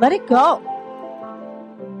you, let it go.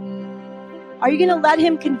 Are you going to let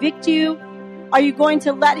him convict you? Are you going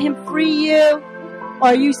to let him free you? Or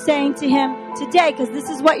are you saying to him today, because this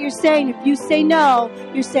is what you're saying, if you say no,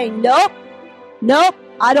 you're saying, nope,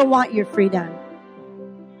 I don't want your freedom.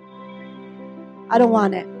 I don't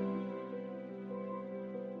want it.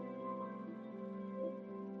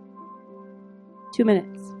 Two minutes.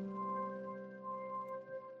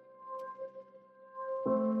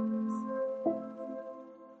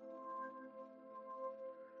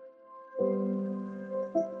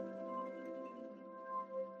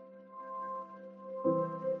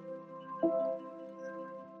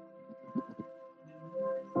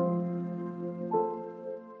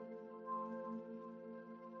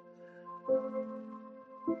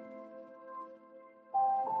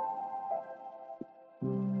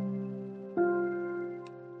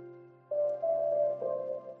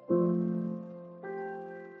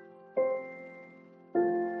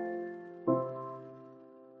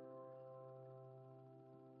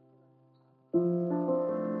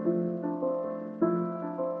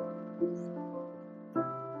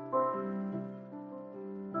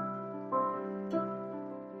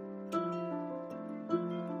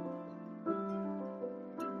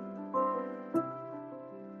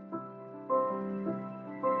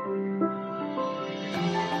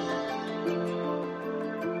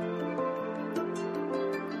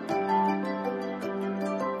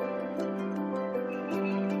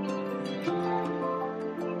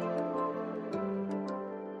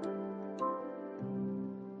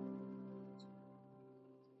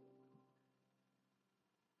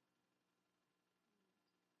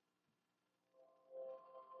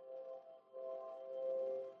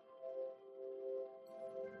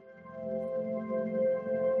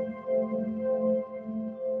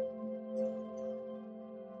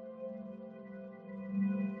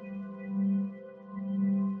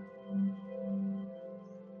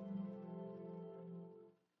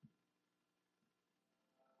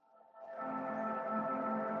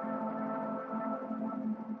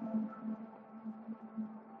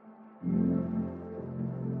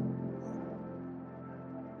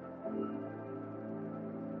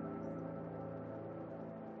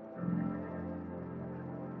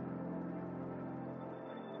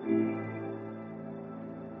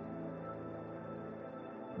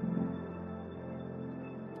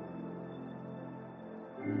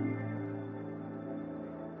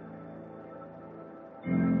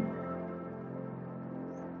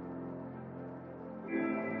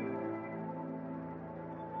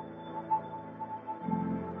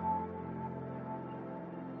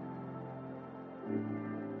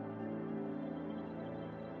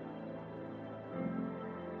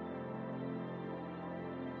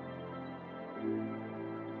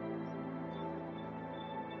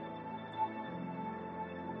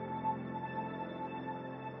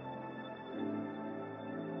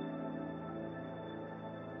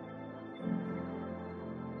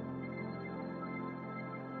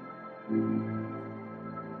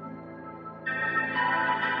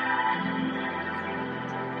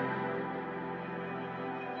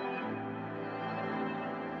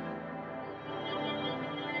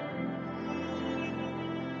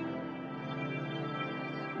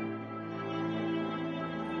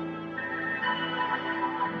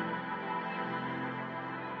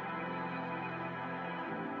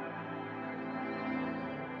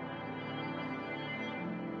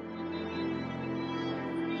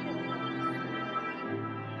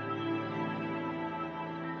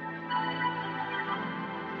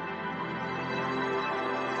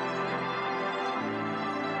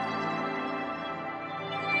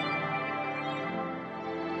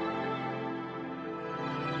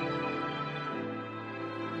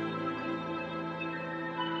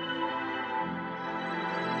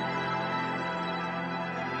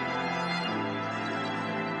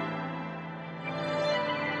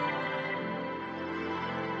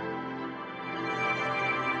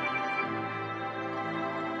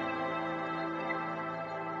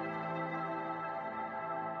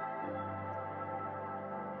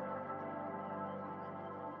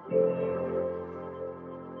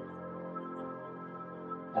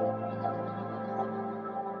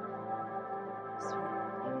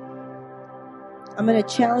 I'm going to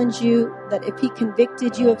challenge you that if he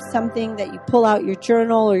convicted you of something, that you pull out your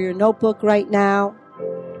journal or your notebook right now,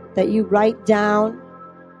 that you write down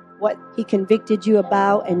what he convicted you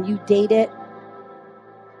about and you date it.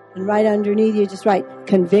 And right underneath you just write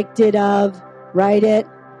convicted of, write it,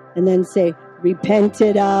 and then say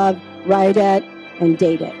repented of, write it, and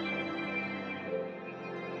date it.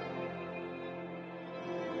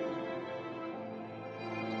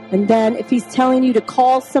 And then if he's telling you to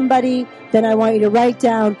call somebody, then I want you to write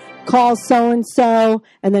down, call so-and-so,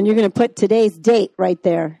 and then you're going to put today's date right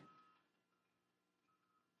there.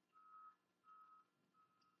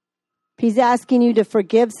 If he's asking you to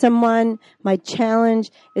forgive someone, my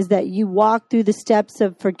challenge is that you walk through the steps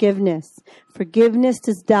of forgiveness. Forgiveness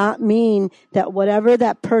does not mean that whatever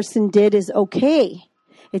that person did is okay.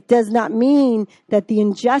 It does not mean that the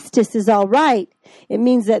injustice is all right. It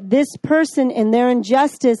means that this person and their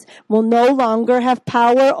injustice will no longer have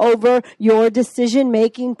power over your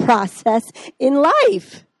decision-making process in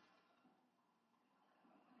life.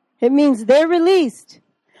 It means they're released.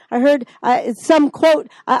 I heard some quote,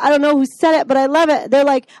 I don't know who said it, but I love it. They're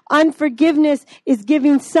like, unforgiveness is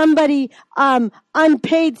giving somebody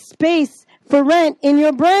unpaid space for rent in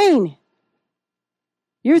your brain.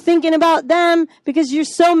 You're thinking about them because you're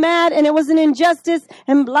so mad and it was an injustice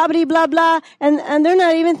and blah, blah, blah, blah. And they're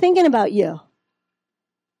not even thinking about you.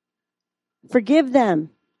 Forgive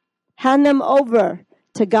them. Hand them over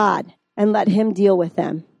to God and let him deal with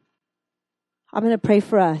them. I'm going to pray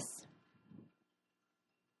for us.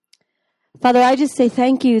 Father, I just say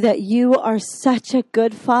thank you that you are such a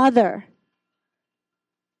good Father.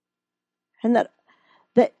 And that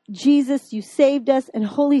Jesus, you saved us, and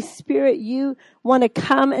Holy Spirit, you want to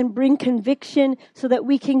come and bring conviction so that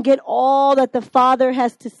we can get all that the Father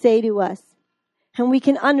has to say to us. And we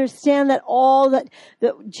can understand that all that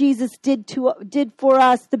Jesus did for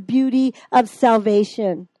us, the beauty of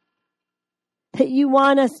salvation. That you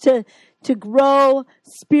want us to grow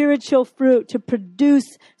spiritual fruit, to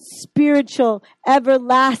produce spiritual,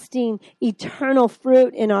 everlasting, eternal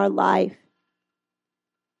fruit in our life.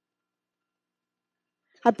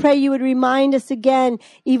 I pray you would remind us again,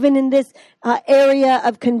 even in this area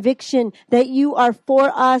of conviction, that you are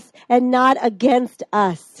for us and not against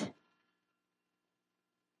us.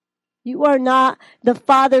 You are not the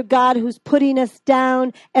Father God who's putting us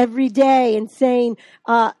down every day and saying,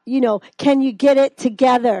 can you get it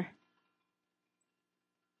together?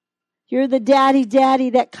 You're the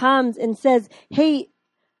daddy that comes and says, hey,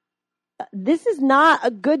 this is not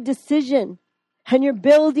a good decision. And you're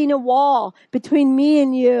building a wall between me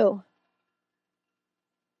and you.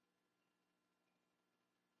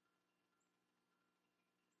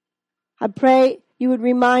 I pray you would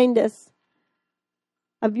remind us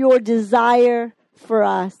of your desire for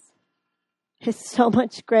us. It's so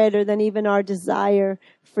much greater than even our desire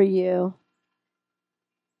for you.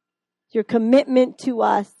 Your commitment to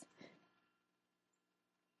us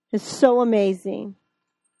is so amazing.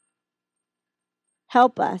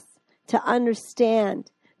 Help us to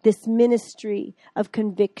understand this ministry of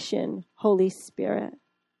conviction, Holy Spirit.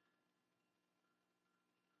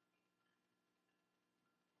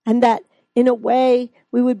 And that in a way,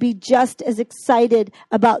 we would be just as excited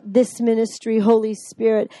about this ministry, Holy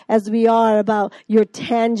Spirit, as we are about your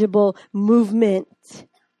tangible movement.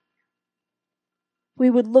 We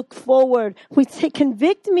would look forward. We'd say,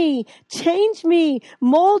 convict me, change me,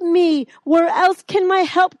 mold me. Where else can my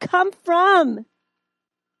help come from?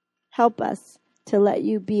 Help us to let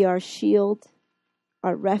you be our shield,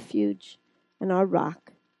 our refuge, and our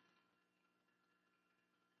rock.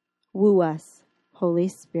 Woo us, Holy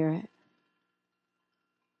Spirit.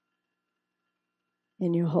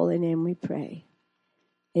 In your holy name we pray.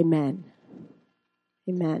 Amen.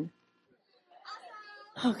 Amen.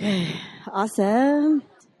 Okay, awesome.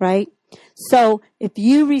 Right? So if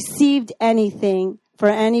you received anything for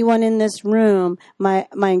anyone in this room, my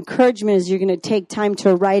encouragement is you're going to take time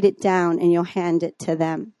to write it down and you'll hand it to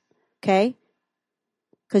them. Okay?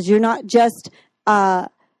 Because you're not just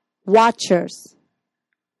watchers,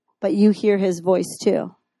 but you hear his voice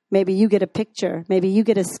too. Maybe you get a picture. Maybe you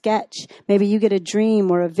get a sketch. Maybe you get a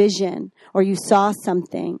dream or a vision, or you saw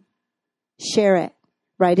something. Share it.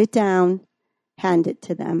 Write it down. Hand it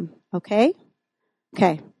to them. Okay?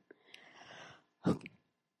 Okay.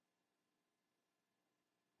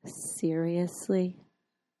 Seriously?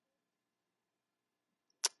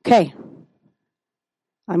 Okay.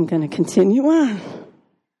 I'm going to continue on.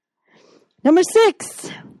 Number 6.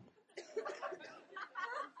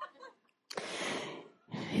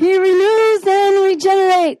 He renews and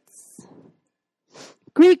regenerates.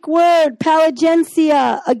 Greek word,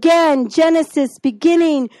 palagencia. Again, Genesis,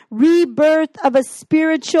 beginning, rebirth of a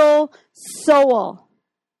spiritual soul.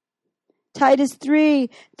 Titus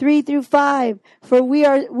 3:3-5. For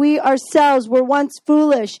we ourselves were once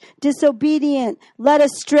foolish, disobedient, led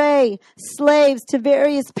astray, slaves to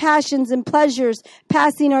various passions and pleasures,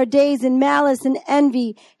 passing our days in malice and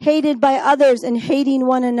envy, hated by others and hating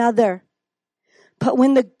one another. But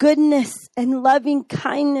when the goodness and loving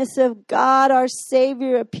kindness of God, our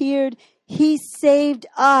Savior, appeared, he saved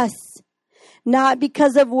us, not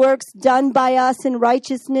because of works done by us in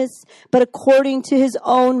righteousness, but according to his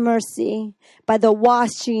own mercy, by the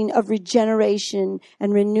washing of regeneration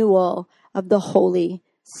and renewal of the Holy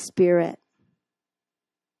Spirit.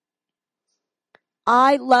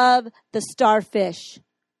 I love the starfish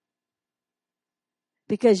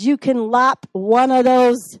because you can lop one of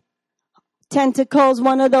those tentacles,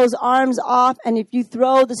 one of those arms off, and if you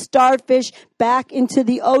throw the starfish back into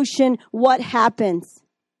the ocean, what happens?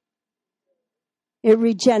 It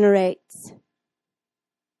regenerates.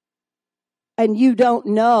 And you don't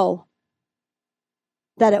know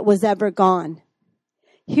that it was ever gone.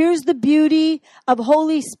 Here's the beauty of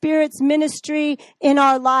Holy Spirit's ministry in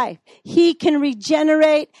our life. He can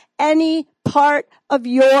regenerate any part of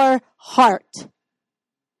your heart.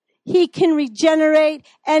 He can regenerate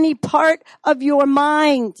any part of your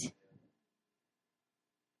mind.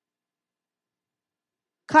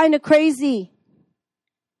 Kind of crazy.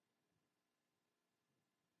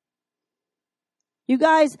 You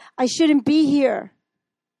guys, I shouldn't be here.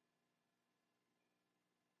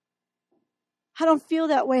 I don't feel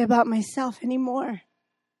that way about myself anymore.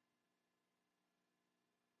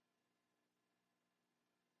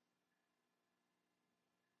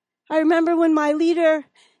 I remember when my leader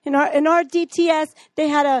in our DTS, they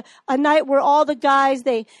had a night where all the guys,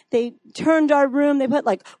 they turned our room, they put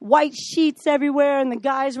like white sheets everywhere, and the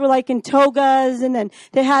guys were like in togas, and then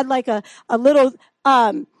they had like a little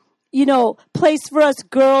place for us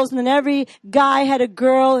girls, and then every guy had a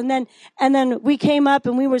girl, and then we came up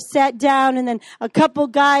and we were sat down, and then a couple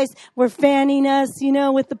guys were fanning us,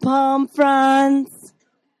 with the palm fronds.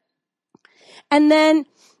 And then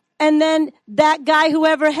that guy,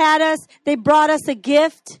 whoever had us, they brought us a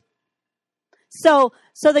gift. So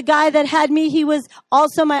the guy that had me, he was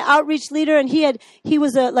also my outreach leader, and he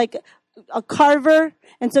was a carver,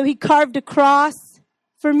 and so he carved a cross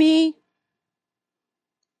for me.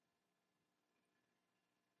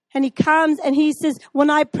 And he comes and he says, when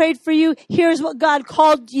I prayed for you, here's what God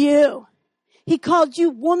called you. He called you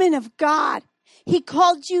woman of God. He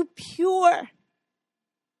called you pure.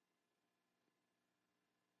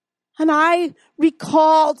 And I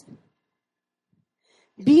recalled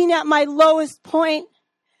being at my lowest point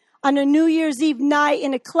on a New Year's Eve night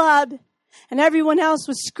in a club, and everyone else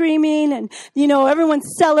was screaming, and,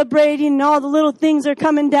 everyone's celebrating, and all the little things are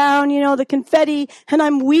coming down, the confetti, and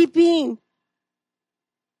I'm weeping.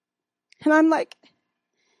 And I'm like,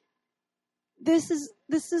 this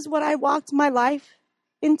is what I walked my life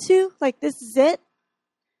into? Like, this is it?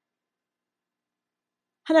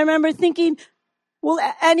 And I remember thinking, will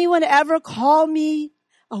anyone ever call me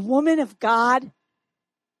a woman of God?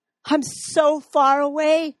 I'm so far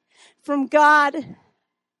away from God.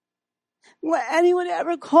 Will anyone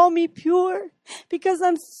ever call me pure? Because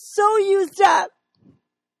I'm so used up.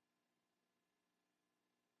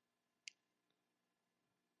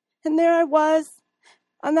 And there I was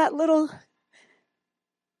on that little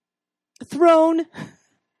throne.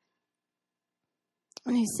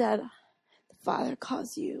 And he said, the Father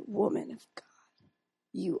calls you woman of God.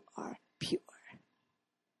 You are pure.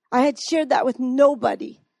 I had shared that with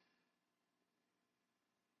nobody.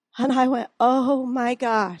 And I went, oh my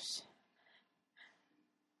gosh.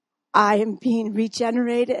 I am being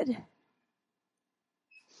regenerated.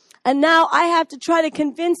 And now I have to try to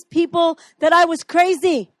convince people that I was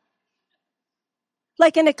crazy.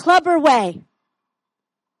 Like in a clever way.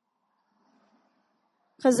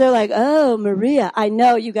 Because they're like, oh, Maria. I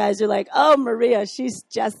know you guys are like, oh, Maria, she's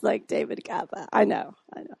just like David Kappa. I know.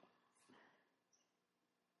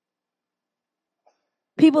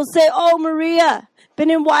 People say, oh, Maria, been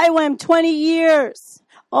in YWAM 20 years.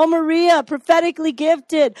 Oh, Maria, prophetically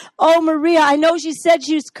gifted. Oh, Maria, I know she said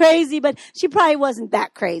she was crazy, but she probably wasn't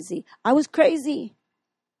that crazy. I was crazy.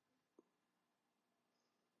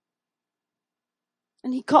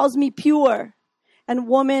 And he calls me pure and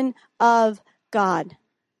woman of God.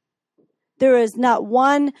 There is not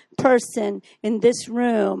one person in this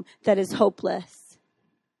room that is hopeless.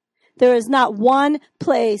 There is not one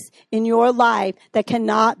place in your life that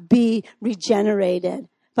cannot be regenerated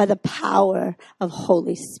by the power of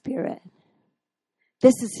Holy Spirit.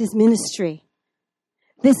 This is his ministry.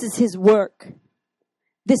 This is his work.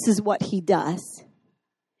 This is what he does.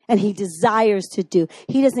 And he desires to do.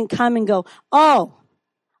 He doesn't come and go, oh,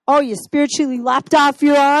 you spiritually lopped off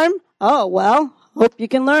your arm? Oh, well, hope you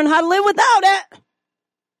can learn how to live without it.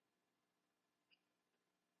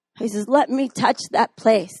 He says, let me touch that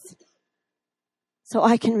place so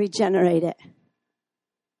I can regenerate it.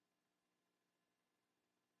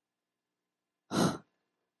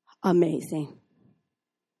 Amazing.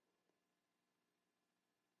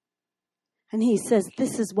 And he says,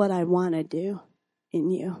 this is what I want to do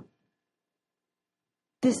in you.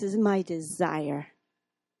 This is my desire.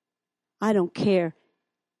 I don't care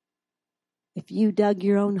if you dug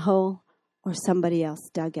your own hole or somebody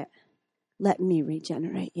else dug it. Let me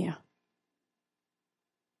regenerate you.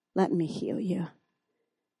 Let me heal you.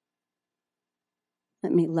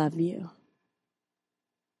 Let me love you.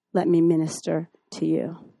 Let me minister to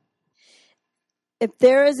you. If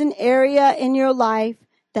there is an area in your life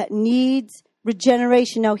that needs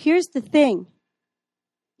regeneration, now here's the thing.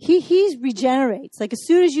 He regenerates. Like as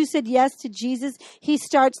soon as you said yes to Jesus, he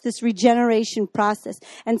starts this regeneration process.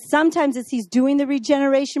 And sometimes as he's doing the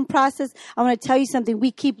regeneration process, I want to tell you something. We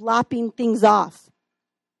keep lopping things off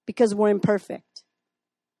because we're imperfect.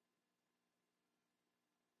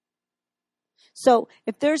 So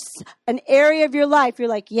if there's an area of your life, you're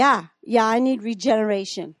like, yeah, I need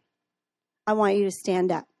regeneration. I want you to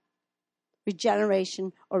stand up.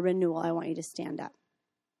 Regeneration or renewal, I want you to stand up.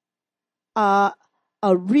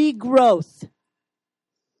 A regrowth.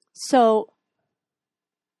 So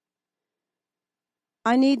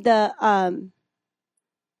I need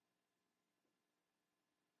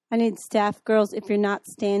staff girls. If you're not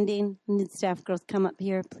standing, I need staff girls come up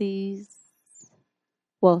here, please.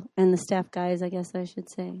 Well, and the staff guys, I guess I should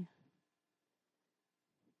say.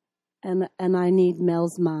 And I need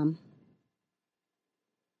Mel's mom,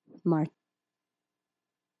 Martha.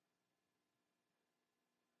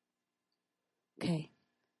 Okay.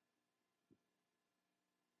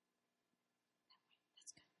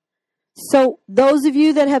 So those of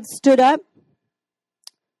you that have stood up,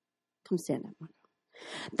 come stand up.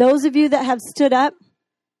 Those of you that have stood up,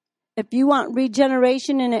 if you want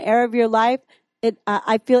regeneration in an area of your life,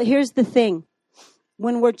 I feel, here's the thing.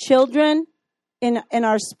 When we're children in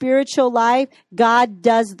our spiritual life, God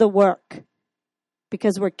does the work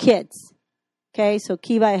because we're kids. Okay, so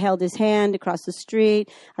Kiva held his hand across the street.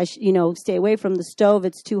 Stay away from the stove.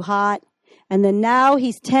 It's too hot. And then now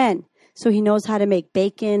he's 10. So he knows how to make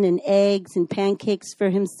bacon and eggs and pancakes for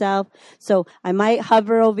himself. So I might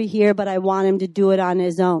hover over here, but I want him to do it on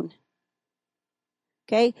his own.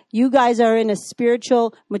 Okay? You guys are in a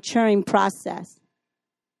spiritual maturing process.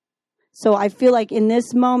 So I feel like in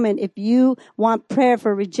this moment, if you want prayer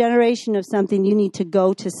for regeneration of something, you need to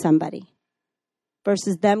go to somebody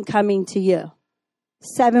versus them coming to you.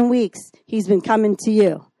 7 weeks, he's been coming to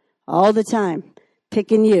you all the time,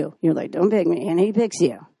 picking you. You're like, don't pick me. And he picks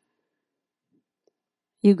you.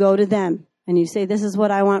 You go to them and you say, this is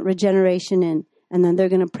what I want regeneration in. And then they're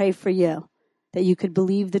going to pray for you that you could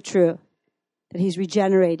believe the truth, that he's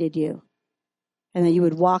regenerated you, and that you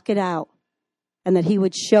would walk it out, and that he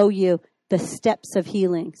would show you the steps of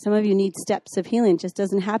healing. Some of you need steps of healing. It just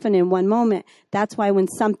doesn't happen in one moment. That's why when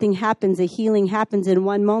something happens, a healing happens in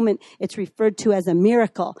one moment, it's referred to as a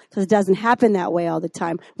miracle, because it doesn't happen that way all the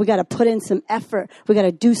time. We got to put in some effort. We got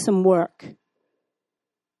to do some work.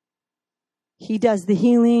 He does the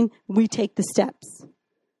healing. We take the steps.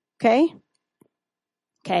 Okay?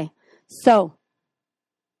 Okay. So,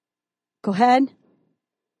 go ahead.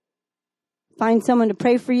 Find someone to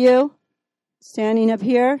pray for you. Standing up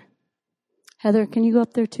here. Heather, can you go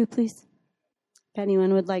up there too, please? If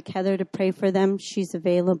anyone would like Heather to pray for them, she's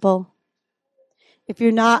available. If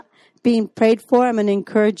you're not being prayed for, I'm going to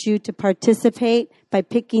encourage you to participate by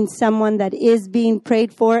picking someone that is being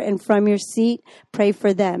prayed for, and from your seat, pray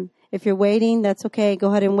for them. If you're waiting, that's okay.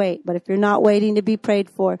 Go ahead and wait. But if you're not waiting to be prayed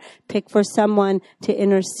for, pick for someone to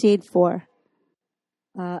intercede for.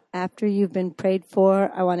 After you've been prayed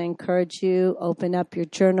for, I want to encourage you, open up your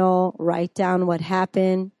journal, write down what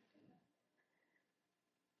happened.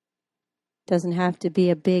 Doesn't have to be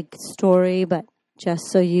a big story, but just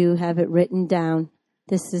so you have it written down.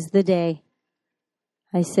 This is the day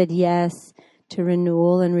I said yes to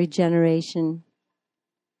renewal and regeneration.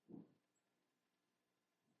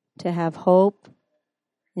 To have hope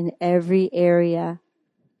in every area